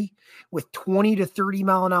 23 with 20 to 30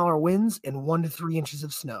 mile an hour winds and 1 to 3 inches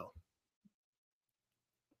of snow.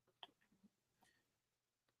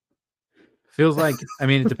 Feels like, I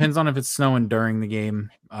mean, it depends on if it's snowing during the game.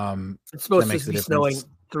 It's supposed to be snowing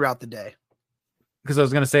throughout the day. Because I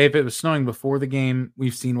was going to say, if it was snowing before the game,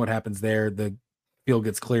 we've seen what happens there. The field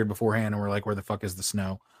gets cleared beforehand, and we're like, where the fuck is the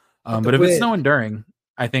snow? But if it's snowing during,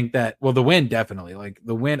 I think that, well, the wind definitely. Like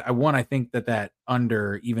the wind, I think that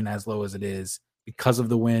under, even as low as it is, because of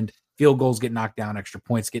the wind, field goals get knocked down, extra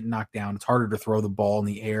points get knocked down. It's harder to throw the ball in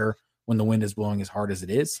the air when the wind is blowing as hard as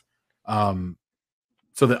it is.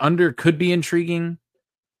 So the under could be intriguing.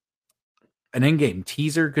 An in-game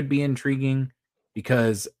teaser could be intriguing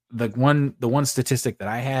because the one statistic that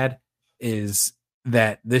I had is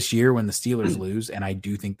that this year when the Steelers lose, and I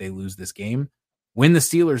do think they lose this game, when the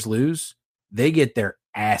Steelers lose, they get their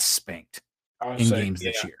ass spanked in games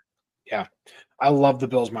this year. Yeah. I love the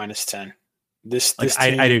Bills -10. This team,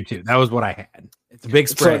 I do too. That was what I had. It's a big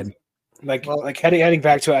spread. Like heading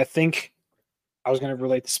back to it, I think I was going to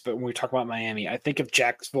relate this, but when we talk about Miami, I think if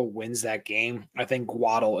Jacksonville wins that game, I think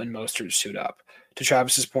Waddle and Mostert suit up. To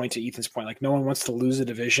Travis's point, to Ethan's point, like no one wants to lose a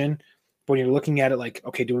division. But when you're looking at it like,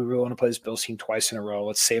 okay, do we really want to play this Bills team twice in a row?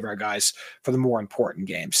 Let's save our guys for the more important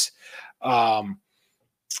games. And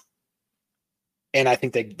I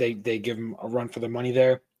think they give them a run for the money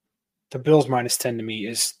there. The Bills -10 to me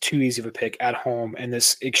is too easy of a pick at home in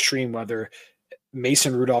this extreme weather.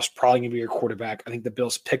 Mason Rudolph's probably going to be your quarterback. I think the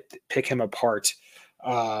Bills pick him apart.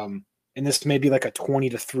 And this may be like a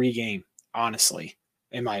 20-3 game, honestly,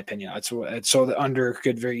 in my opinion. So the under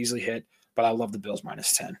could very easily hit, but I love the Bills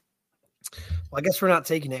 -10. Well, I guess we're not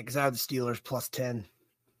taking it because I have the Steelers +10.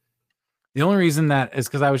 The only reason that is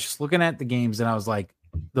because I was just looking at the games and I was like,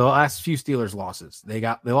 the last few Steelers losses, they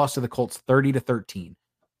lost to the Colts 30-13.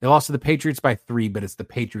 They lost to the Patriots by 3, but it's the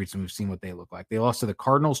Patriots and we've seen what they look like. They lost to the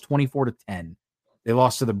Cardinals 24-10. They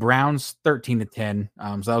lost to the Browns 13-10.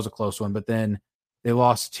 So that was a close one. But then they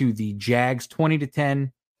lost to the Jags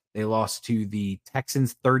 20-10. They lost to the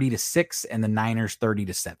Texans 30-6 and the Niners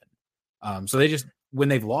 30-7. So they just, when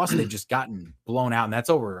they've lost, they've just gotten blown out, and that's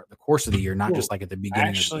over the course of the year, not just like at the beginning.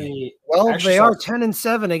 Actually, they are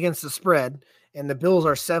 10-7 against the spread, and the Bills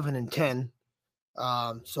are 7-10.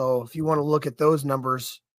 So if you want to look at those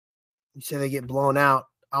numbers, you say they get blown out.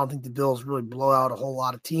 I don't think the Bills really blow out a whole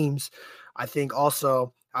lot of teams. I think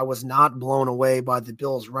also I was not blown away by the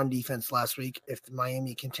Bills' run defense last week. If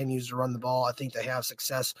Miami continues to run the ball, I think they have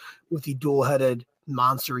success with the dual-headed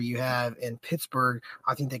monster you have in Pittsburgh.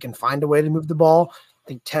 I think they can find a way to move the ball. I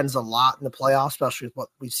think 10's a lot in the playoffs, especially with what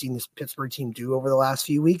we've seen this Pittsburgh team do over the last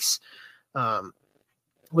few weeks.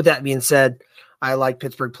 With that being said, I like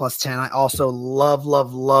Pittsburgh +10. I also love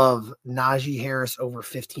Najee Harris over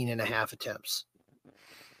 15.5 attempts.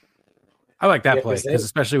 I like that play because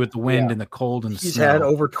especially with the wind and the cold and he's snow. He's had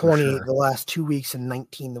over 20 the last 2 weeks and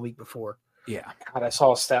 19 the week before. Yeah. God, I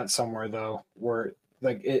saw a stat somewhere though where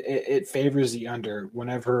like it favors the under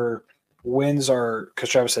whenever winds are, because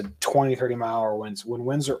Travis said 20-30 mile hour winds. When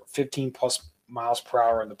winds are 15 plus miles per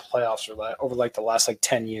hour in the playoffs or over like the last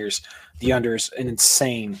 10 years, the under is an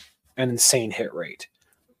insane hit rate.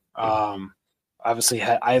 Obviously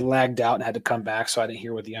I lagged out and had to come back, so I didn't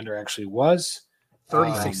hear what the under actually was.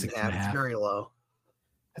 36.5. It's very low.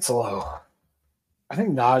 It's low. I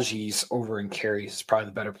think Najee's over in carries is probably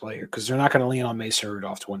the better player because they're not going to lean on Mason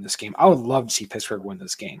Rudolph to win this game. I would love to see Pittsburgh win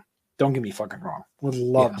this game. Don't get me fucking wrong. Would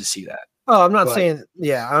love to see that. Oh, I'm not saying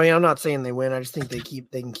I'm not saying they win. I just think they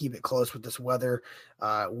can keep it close with this weather,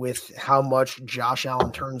 with how much Josh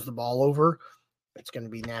Allen turns the ball over. It's going to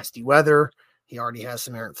be nasty weather. He already has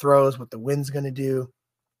some errant throws. What the wind's going to do.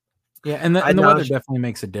 Yeah, and the weather definitely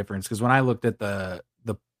makes a difference because when I looked at the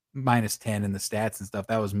 -10 and the stats and stuff,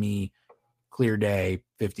 that was me, clear day,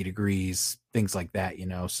 50 degrees, things like that,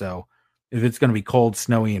 So if it's going to be cold,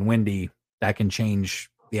 snowy, and windy, that can change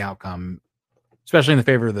the outcome, especially in the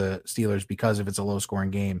favor of the Steelers, because if it's a low-scoring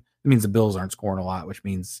game, it means the Bills aren't scoring a lot, which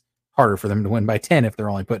means harder for them to win by 10 if they're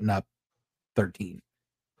only putting up 13.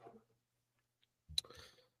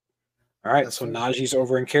 All right, so Najee's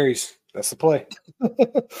over in carries. That's the play.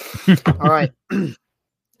 All right.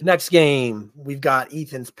 Next game, we've got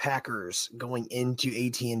Ethan's Packers going into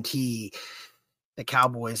AT&T. The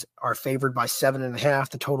Cowboys are favored by 7.5.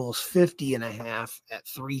 The total is 50.5 at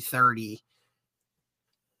 3:30.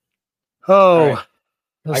 Oh,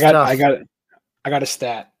 right. I got a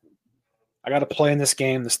stat. I got a play in this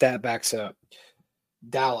game. The stat backs up.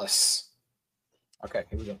 Dallas Okay,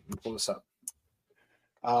 here we go. Let me pull this up.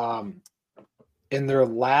 In their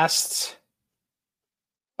last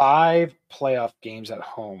 5 playoff games at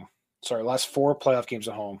home, last 4 playoff games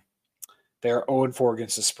at home, they are 0-4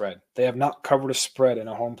 against the spread. They have not covered a spread in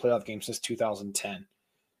a home playoff game since 2010.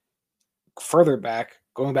 Further back,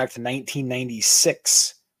 going back to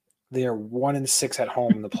 1996, they are 1-6 at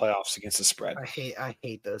home in the playoffs against the spread. I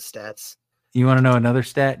hate those stats. You want to know another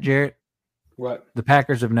stat, Jarrett? What? The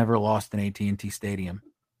Packers have never lost in AT&T Stadium.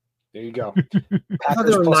 There you go. I thought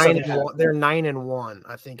they were 9-1. They're 9-1,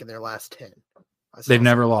 I think, in their last 10. They've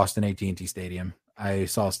never lost in AT&T Stadium. I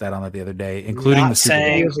saw a stat on that the other day, including the Super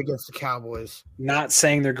Bowl against the Cowboys. Not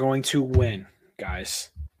saying they're going to win,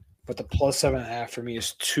 guys, but the +7.5 for me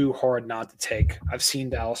is too hard not to take. I've seen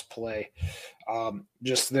Dallas play.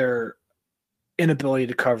 Just their inability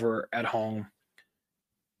to cover at home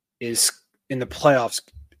is in the playoffs,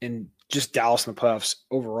 and just Dallas in the playoffs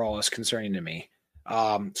overall is concerning to me.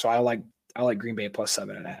 So I like Green Bay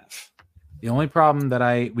 +7.5. The only problem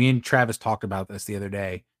that we and Travis talked about this the other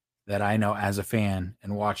day that I know as a fan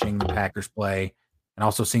and watching the Packers play and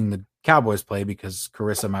also seeing the Cowboys play, because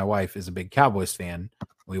Carissa, my wife, is a big Cowboys fan.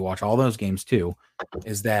 We watch all those games too,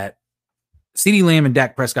 is that CeeDee Lamb and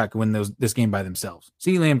Dak Prescott could win this game by themselves.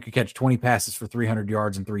 CeeDee Lamb could catch 20 passes for 300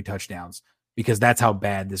 yards and 3 touchdowns because that's how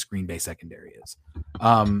bad this Green Bay secondary is.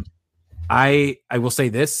 I will say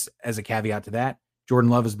this as a caveat to that.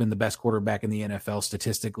 Jordan Love has been the best quarterback in the NFL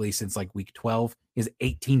statistically since like week 12. He has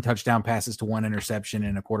 18 touchdown passes to 1 interception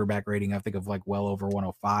and a quarterback rating, I think, of like well over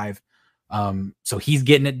 105. So he's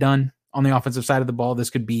getting it done on the offensive side of the ball. This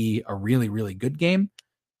could be a really, really good game.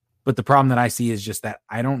 But the problem that I see is just that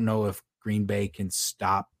I don't know if Green Bay can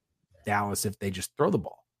stop Dallas if they just throw the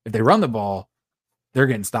ball. If they run the ball, they're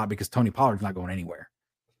getting stopped because Tony Pollard's not going anywhere.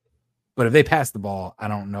 But if they pass the ball, I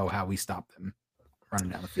don't know how we stop them running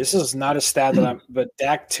down the field. This is not a stat but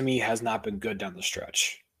Dak to me has not been good down the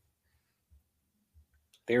stretch.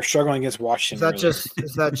 They are struggling against Washington.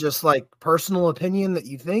 Is that just like personal opinion that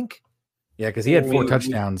you think? Yeah, because he had 4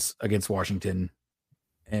 touchdowns against Washington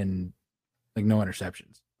and like no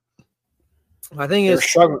interceptions. I think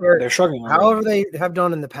they're struggling. However, they have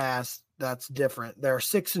done in the past, that's different. They're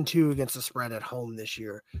 6-2 against the spread at home this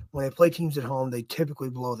year. When they play teams at home, they typically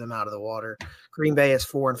blow them out of the water. Green Bay is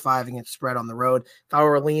 4-5 against the spread on the road. If I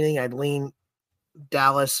were leaning, I'd lean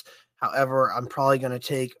Dallas. However, I'm probably going to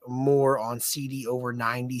take more on CD over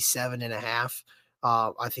 97.5.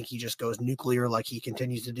 I think he just goes nuclear like he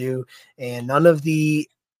continues to do. And none of the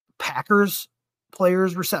Packers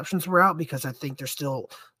players' receptions were out because I think they're still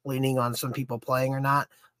leaning on some people playing or not.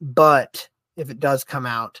 But if it does come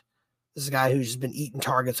out, this is a guy who's been eating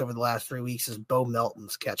targets over the last 3 weeks is Bo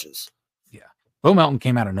Melton's catches. Yeah. Bo Melton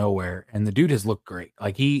came out of nowhere, and the dude has looked great.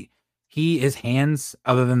 Like his hands,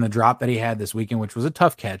 other than the drop that he had this weekend, which was a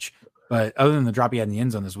tough catch, but other than the drop he had in the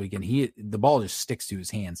end zone this weekend, the ball just sticks to his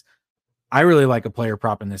hands. I really like a player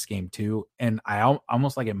prop in this game too, and I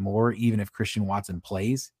almost like it more even if Christian Watson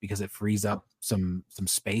plays because it frees up some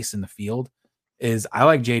space in the field. I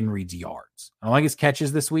like Jaden Reed's yards. I don't like his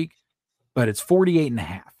catches this week, but it's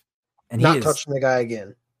 48.5. And not touching the guy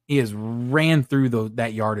again. He has ran through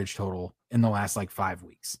that yardage total in the last like 5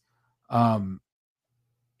 weeks.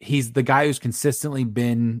 He's the guy who's consistently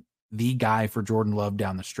been the guy for Jordan Love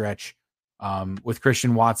down the stretch. With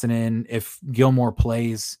Christian Watson in, if Gilmore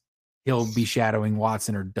plays, he'll be shadowing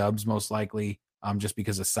Watson or Dubs most likely, just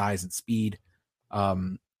because of size and speed.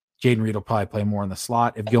 Jaden Reed will probably play more in the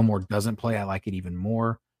slot. If Gilmore doesn't play, I like it even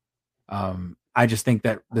more. I just think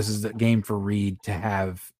that this is a game for Reed to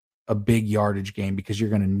have a big yardage game because you're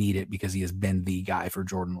going to need it because he has been the guy for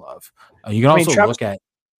Jordan Love. You can also look at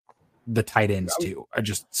the tight ends too,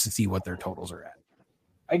 just to see what their totals are at.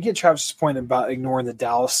 I get Travis's point about ignoring the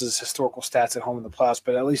Dallas's historical stats at home in the playoffs,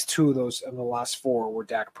 but at least 2 of those in the last 4 were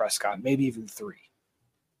Dak Prescott, maybe even 3.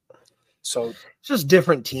 So it's just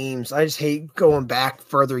different teams. I just hate going back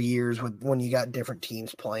further years when you got different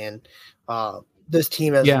teams playing. This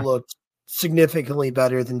team has looked significantly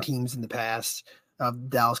better than teams in the past of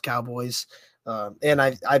Dallas Cowboys. And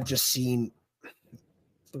I've just seen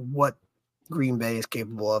what Green Bay is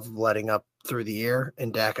capable of letting up through the air,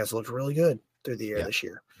 and Dak has looked really good through the air this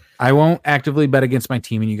year. I won't actively bet against my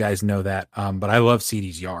team, and you guys know that. But I love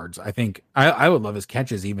CeeDee's yards. I think I would love his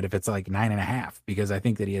catches, even if it's like 9.5, because I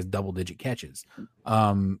think that he has double-digit catches.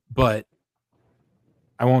 But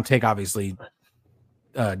I won't take, obviously,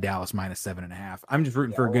 Dallas -7.5. I'm just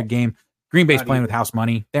rooting for a good game. Green Bay's playing with house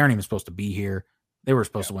money. They aren't even supposed to be here. They were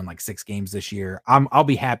supposed to win like 6 games this year. I'll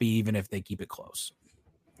be happy even if they keep it close.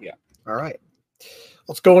 Yeah. All right.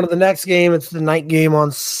 Let's go into the next game. It's the night game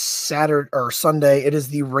on Saturday or Sunday. It is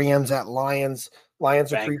the Rams at Lions.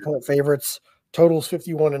 Lions are Banger. 3-point favorites. Total's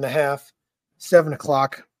 51.5.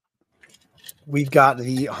 7:00. We've got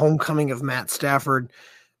the homecoming of Matt Stafford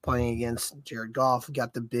playing against Jared Goff. We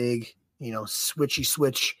got the big, switchy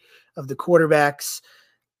switch of the quarterbacks.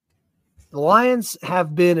 The Lions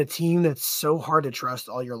have been a team that's so hard to trust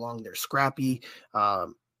all year long. They're scrappy.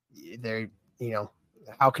 They're,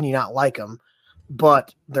 how can you not like them?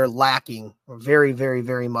 But they're lacking very, very,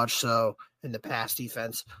 very much so in the pass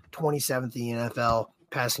defense. 27th in the NFL,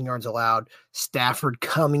 passing yards allowed. Stafford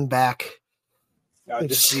coming back.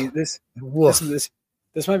 This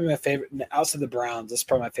might be my favorite. Outside the Browns, this is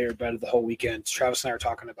probably my favorite bet of the whole weekend. Travis and I were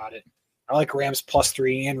talking about it. I like Rams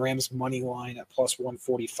 +3 and Rams money line at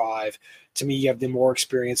 +145. To me, you have the more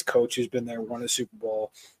experienced coach who's been there, won a Super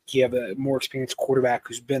Bowl. You have a more experienced quarterback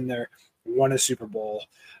who's been there, won a Super Bowl.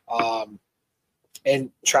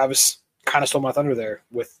 And Travis kind of stole my thunder there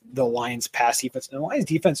with the Lions pass defense. And the Lions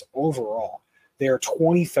defense overall, they are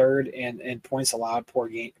 23rd in points allowed per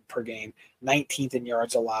game, 19th in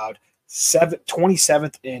yards allowed,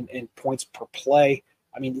 27th in points per play.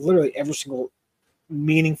 I mean, literally every single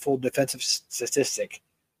meaningful defensive statistic,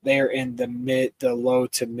 they're in the low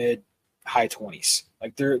to mid high 20s.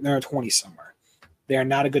 Like they're in 20s somewhere. They are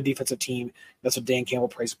not a good defensive team. That's what Dan Campbell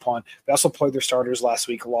prays upon. They also played their starters last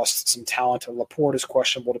week, lost some talent. Laporte is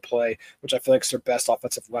questionable to play, which I feel like is their best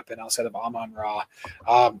offensive weapon outside of Amon-Ra.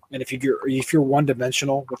 And if you're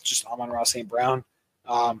one-dimensional with just Amon-Ra St. Brown,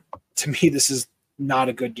 to me, this is not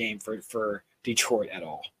a good game for Detroit at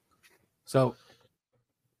all. So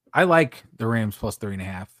I like the Rams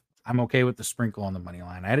 +3.5. I'm okay with the sprinkle on the money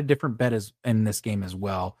line. I had a different bet in this game as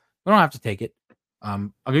well. We don't have to take it.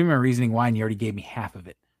 I'll give you my reasoning why, and you already gave me half of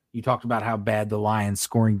it. You talked about how bad the Lions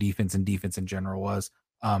scoring defense and defense in general was.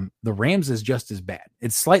 The Rams is just as bad.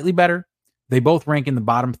 It's slightly better. They both rank in the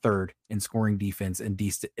bottom third in scoring defense and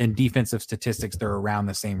defensive statistics. They're around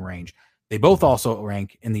the same range. They both also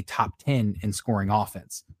rank in the top 10 in scoring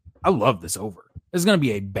offense. I love this over. This is going to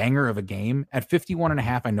be a banger of a game. At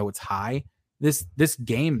 51.5, I know it's high. This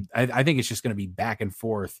game, I think it's just going to be back and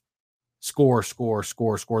forth. Score.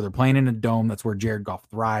 They're playing in a dome. That's where Jared Goff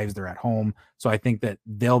thrives. They're at home. So I think that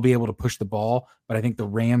they'll be able to push the ball, but I think the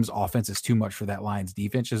Rams offense is too much for that Lions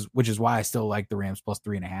defense, which is why I still like the Rams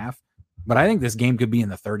 +3.5. But I think this game could be in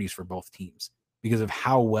the 30s for both teams because of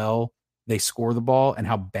how well they score the ball and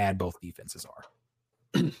how bad both defenses are.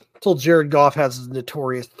 Told Jared Goff has his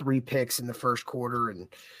notorious 3 picks in the first quarter, and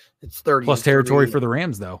it's 30 plus territory for the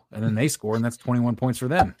Rams though. And then they score, and that's 21 points for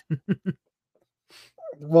them.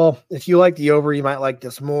 Well, if you like the over, you might like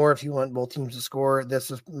this more. If you want both teams to score,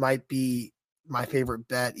 might be my favorite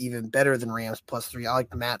bet, even better than Rams +3. I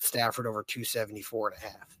like Matt Stafford over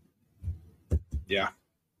 274.5. Yeah.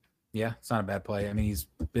 Yeah, it's not a bad play. I mean, he's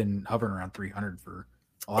been hovering around 300 for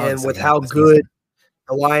a lot. And with how good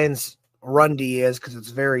the Lions run D is, because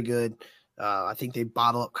it's very good, I think they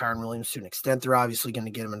bottle up Kyron Williams to an extent. They're obviously going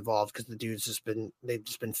to get him involved because the dude's they've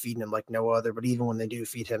just been feeding him like no other. But even when they do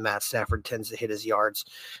feed him, Matt Stafford tends to hit his yards.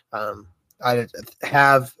 I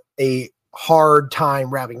have a hard time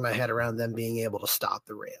wrapping my head around them being able to stop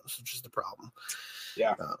the Rams, which is the problem.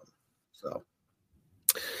 Yeah. So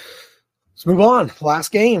let's move on.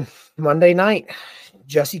 Last game, Monday night.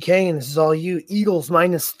 Jesse Kane, this is all you. Eagles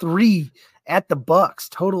 -3 at the Bucks.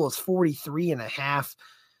 Total is 43.5.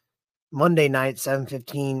 Monday night,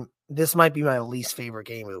 7:15. This might be my least favorite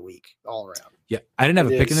game of the week all around. Yeah, I didn't have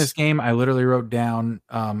a pick in this game. I literally wrote down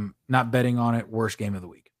not betting on it, worst game of the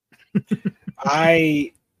week.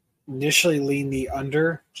 I initially leaned the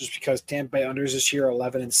under just because Tampa Bay unders this year are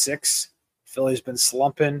 11-6. Philly's been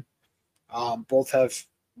slumping. Both have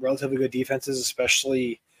relatively good defenses,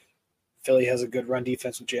 especially Philly has a good run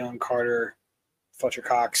defense with Jalen Carter, Fletcher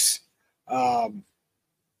Cox.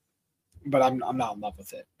 But I'm not in love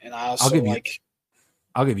with it. And I also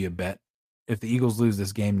I'll give you a bet. If the Eagles lose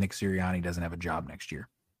this game, Nick Sirianni doesn't have a job next year.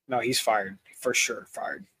 No, he's fired. For sure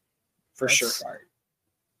fired.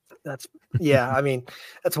 That's I mean,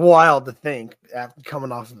 that's wild to think after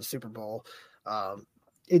coming off of the Super Bowl.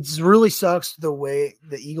 It really sucks the way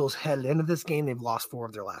the Eagles headed into this game. They've lost 4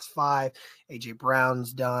 of their last 5. AJ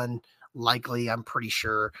Brown's done. Likely, I'm pretty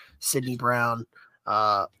sure. Sidney Brown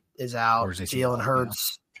is out. Jalen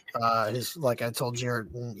Hurts. Like I told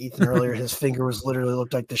Jared and Ethan earlier, his finger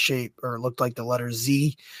looked like the letter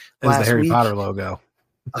Z. It was the Harry Potter logo.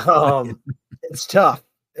 It's tough,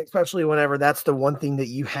 especially whenever that's the one thing that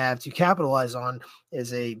you have to capitalize on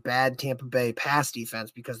is a bad Tampa Bay pass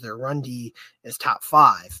defense because their run D is top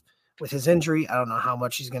 5. With his injury, I don't know how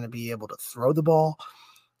much he's going to be able to throw the ball,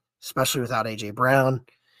 especially without AJ Brown.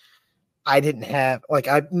 I didn't have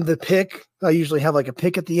the pick. I usually have like a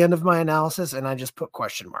pick at the end of my analysis, and I just put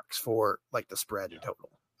question marks for like the spread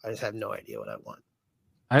total. I just have no idea what I want.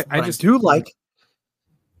 I do like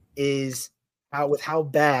is how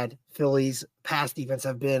bad Philly's pass defense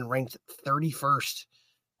have been, ranked 31st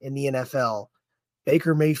in the NFL.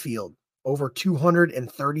 Baker Mayfield over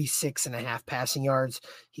 236.5 passing yards.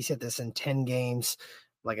 He's hit this in 10 games.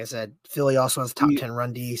 Like I said, Philly also has top 10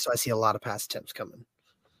 run D, so I see a lot of pass attempts coming.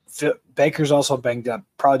 Baker's also banged up,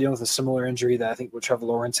 probably dealing with a similar injury that I think what Trevor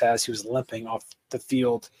Lawrence has. He was limping off the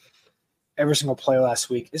field every single play last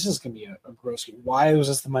week. This is going to be a gross game. Why was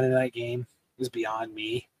this the Monday night game is beyond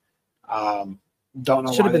me. Don't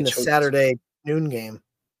know. Should have been the Saturday noon game.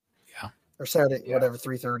 Yeah. Or Saturday, whatever,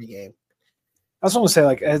 3:30 game. I just want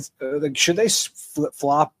to say, should they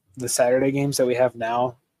flip-flop the Saturday games that we have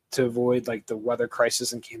now to avoid like the weather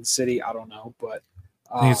crisis in Kansas City? I don't know, but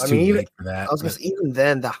I mean, even for that. I was gonna say, even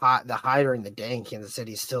then, the high during the day in Kansas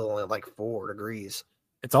City is still only like 4 degrees.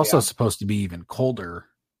 It's also supposed to be even colder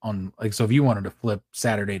on so if you wanted to flip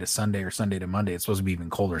Saturday to Sunday or Sunday to Monday, it's supposed to be even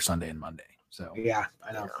colder Sunday and Monday. So yeah,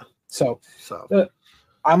 I know. So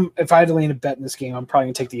I'm if I had to lean a bet in this game, I'm probably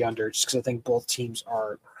gonna take the under just because I think both teams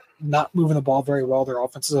are not moving the ball very well. Their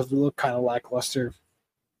offenses have looked kind of lackluster.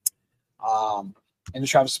 And to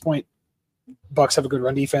Travis' point, Bucks have a good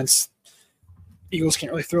run defense. Eagles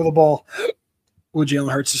can't really throw the ball with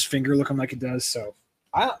Jalen Hurts' finger looking like it does. So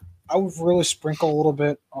I would really sprinkle a little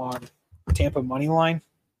bit on Tampa money line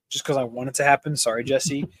just because I want it to happen. Sorry,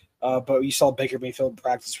 Jesse. But you saw Baker Mayfield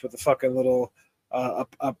practice with a fucking little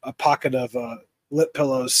a pocket of lip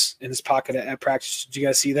pillows in his pocket at practice. Did you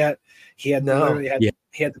guys see that? He had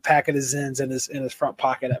he had the packet of Zins in his front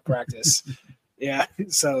pocket at practice. Yeah.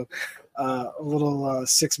 So a little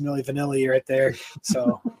 6 milli vanilla right there.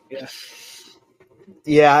 So yeah.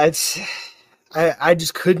 Yeah, I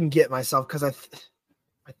just couldn't get myself because I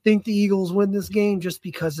think the Eagles win this game just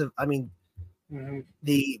because of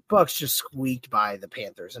the Bucks just squeaked by the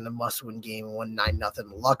Panthers in a must-win game and won 9-0.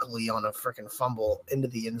 Luckily on a freaking fumble into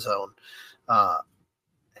the end zone.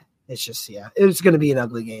 It's just it's going to be an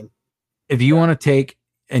ugly game. If you want to take,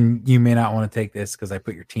 and you may not want to take this because I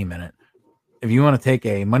put your team in it. If you want to take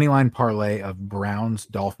a money line parlay of Browns,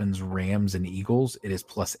 Dolphins, Rams, and Eagles, it is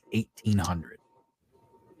plus 1,800.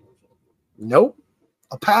 Nope.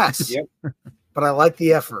 I'll pass. Yep. But I like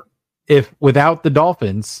the effort. If without the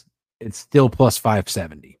Dolphins, it's still plus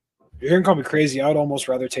 570. You're going to call me crazy. I would almost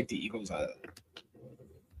rather take the Eagles out of it.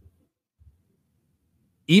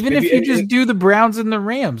 Even if you just do the Browns and the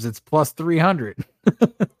Rams, it's plus 300.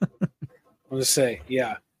 I'll just say,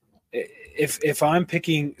 yeah. If I'm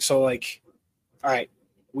picking, so like, all right,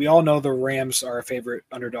 we all know the Rams are a favorite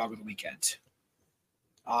underdog of the weekend.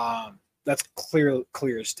 That's clear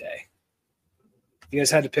as day. You guys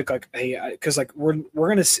had to pick because we're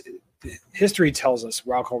gonna. History tells us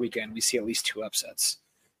Wildcard weekend we see at least 2 upsets.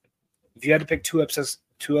 If you had to pick two upsets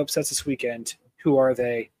this weekend, who are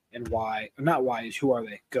they and why? Not why. Who are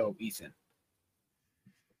they? Go, Ethan.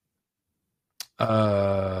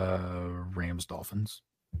 Rams, Dolphins.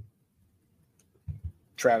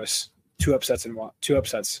 Travis, 2 upsets and what? 2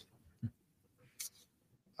 upsets.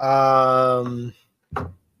 I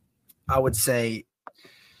would say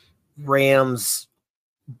Rams,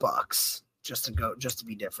 Bucks, just to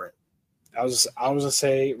be different. I was gonna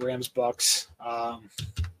say Rams, Bucks.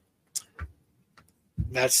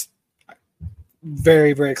 That's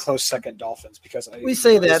very, very close second, Dolphins, because we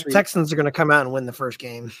say that Texans are going to come out and win the first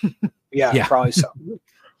game. yeah, probably so.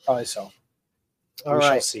 Probably so. All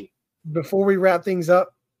right. Shall see. Before we wrap things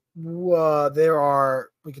up, we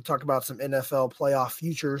could talk about some NFL playoff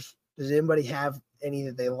futures. Does anybody have any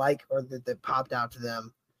that they like or that popped out to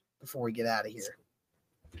them before we get out of here?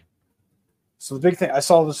 So the big thing, I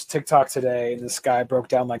saw this TikTok today, and this guy broke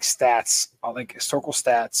down like stats, like historical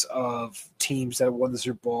stats of teams that have won the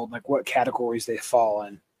Super Bowl, like what categories they fall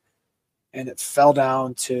in. And it fell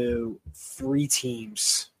down to 3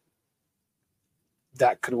 teams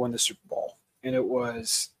that could win the Super Bowl. And it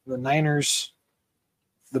was the Niners,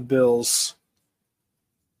 the Bills,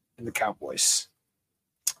 and the Cowboys.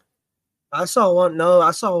 I saw one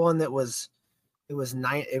that was it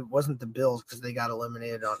wasn't the Bills because they got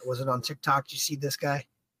eliminated was it on TikTok? Did you see this guy?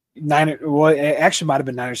 Well, it actually might have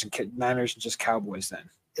been Niners and just Cowboys then.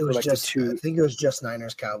 It was like just 2. I think it was just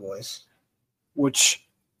Niners Cowboys. Which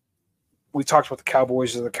we talked about the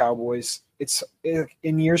Cowboys or the Cowboys. It's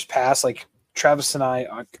in years past, like Travis and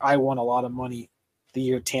I won a lot of money the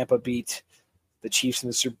year Tampa beat the Chiefs in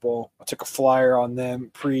the Super Bowl. I took a flyer on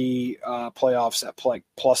them pre-playoffs at like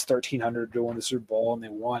plus 1,300 to win the Super Bowl, and they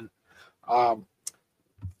won.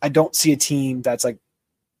 I don't see a team that's like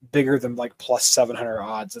bigger than like plus 700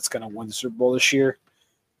 odds that's going to win the Super Bowl this year.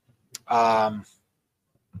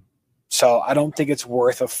 So I don't think it's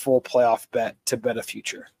worth a full playoff bet to bet a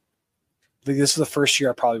future. I think this is the first year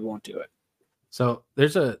I probably won't do it. So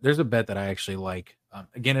there's a bet that I actually like.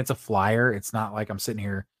 Again, it's a flyer. It's not like I'm sitting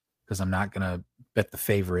here because I'm not gonna bet the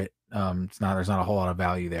favorite. There's not a whole lot of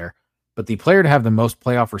value there. But the player to have the most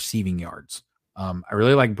playoff receiving yards, I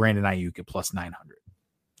really like Brandon Ayuk at plus 900.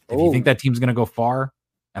 If you think that team's gonna go far,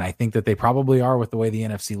 and I think that they probably are with the way the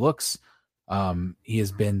NFC looks, he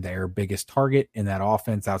has been their biggest target in that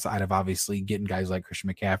offense outside of obviously getting guys like Christian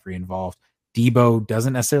McCaffrey involved. Debo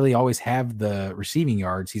doesn't necessarily always have the receiving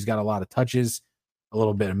yards. He's got a lot of touches, a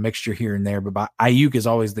little bit of mixture here and there, but Ayuk is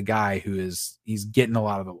always the guy he's getting a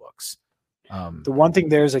lot of the looks. The one thing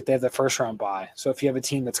there is like they have the first round bye. So if you have a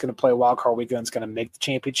team that's going to play a wild card weekend, it's going to make the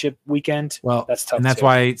championship weekend. Well, that's tough. And that's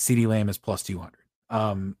why CeeDee Lamb is plus 200.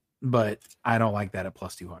 But I don't like that at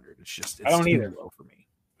plus 200. It's I don't too either. low for me.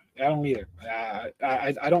 I don't either.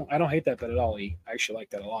 I don't hate that bet at all. I actually like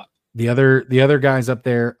that a lot. The other guys up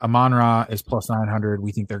there, Amon-Ra is plus 900.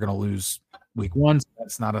 We think they're going to lose week 1. So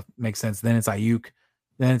that's makes sense. Then it's Ayuk.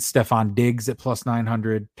 Then it's Stephon Diggs at plus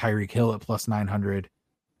 900. Tyreek Hill at plus 900.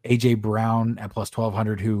 AJ Brown at plus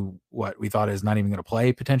 1200, who we thought is not even going to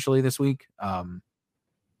play potentially this week.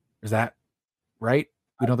 Is that right?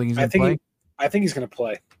 We don't think he's going to play? I think he's going to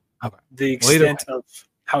play. Okay. The extent of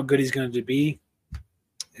how good he's going to be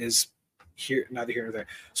is here, neither here nor there.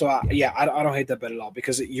 So I don't hate that bet at all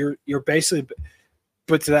because you're basically,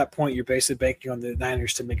 but to that point, you're basically banking on the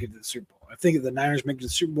Niners to make it to the Super Bowl. I think if the Niners make it to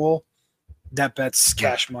the Super Bowl, that bet's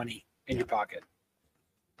cash money in your pocket,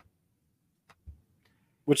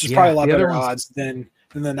 which is probably a lot better odds than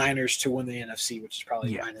the Niners to win the NFC, which is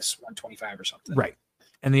probably minus 125 or something. Right.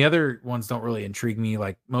 And the other ones don't really intrigue me.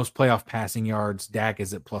 Like most playoff passing yards, Dak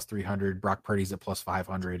is at plus 300, Brock Purdy's at plus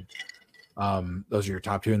 500. Those are your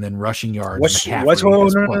top two, and then rushing yards. What's plus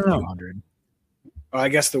 200? I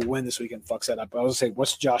guess the win this weekend fucks that up. I was gonna say,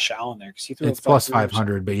 what's Josh Allen there? Because he threw it's plus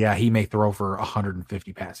 500, but he may throw for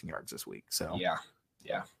 150 passing yards this week. So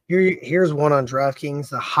yeah. Here's one on DraftKings,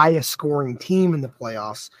 the highest scoring team in the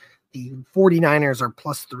playoffs. The 49ers are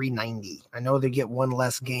plus 390. I know they get one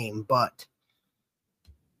less game, but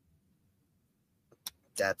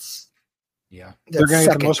that's they're going to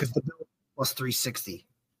get the most plus 360.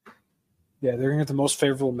 Yeah, they're going to get the most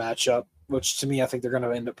favorable matchup, which to me, I think they're going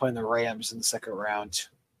to end up playing the Rams in the second round.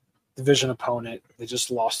 Division opponent. They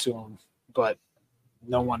just lost to them, but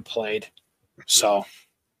no one played. So,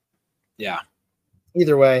 yeah.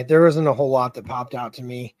 Either way, there isn't a whole lot that popped out to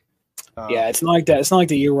me. It's not like that. It's not like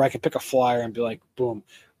the year where I could pick a flyer and be like, boom.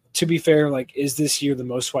 To be fair, like, is this year the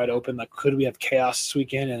most wide open? Like, could we have chaos this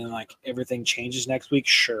weekend and then like everything changes next week?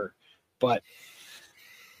 Sure, but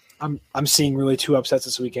I'm seeing really two upsets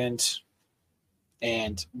this weekend,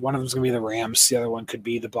 and one of them's gonna be the Rams. The other one could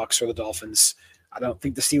be the Bucs or the Dolphins. I don't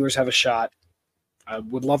think the Steelers have a shot. I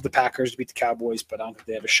would love the Packers to beat the Cowboys, but I don't think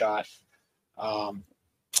they have a shot.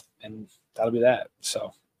 And that'll be that.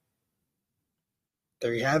 So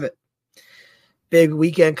there you have it. Big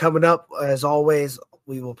weekend coming up. As always,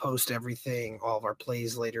 we will post everything, all of our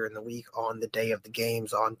plays later in the week on the day of the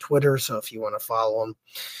games on Twitter. So if you want to follow them,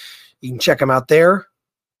 you can check them out there.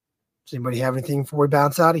 Does anybody have anything before we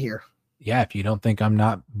bounce out of here? Yeah, if you don't think I'm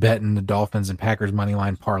not betting the Dolphins and Packers money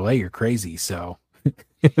line parlay, you're crazy. So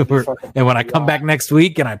and when I come back next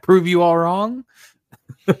week and I prove you all wrong,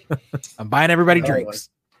 I'm buying everybody drinks.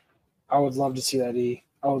 I would love to see that, E.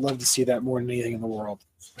 I would love to see that more than anything in the world.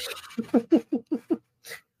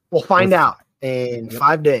 We'll find out in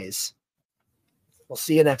 5 days. We'll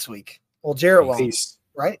see you next week. Well, Jarrett won't,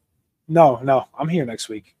 right? No, I'm here next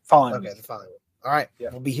week. Following me. The following week. All right. Yeah.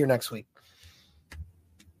 We'll be here next week.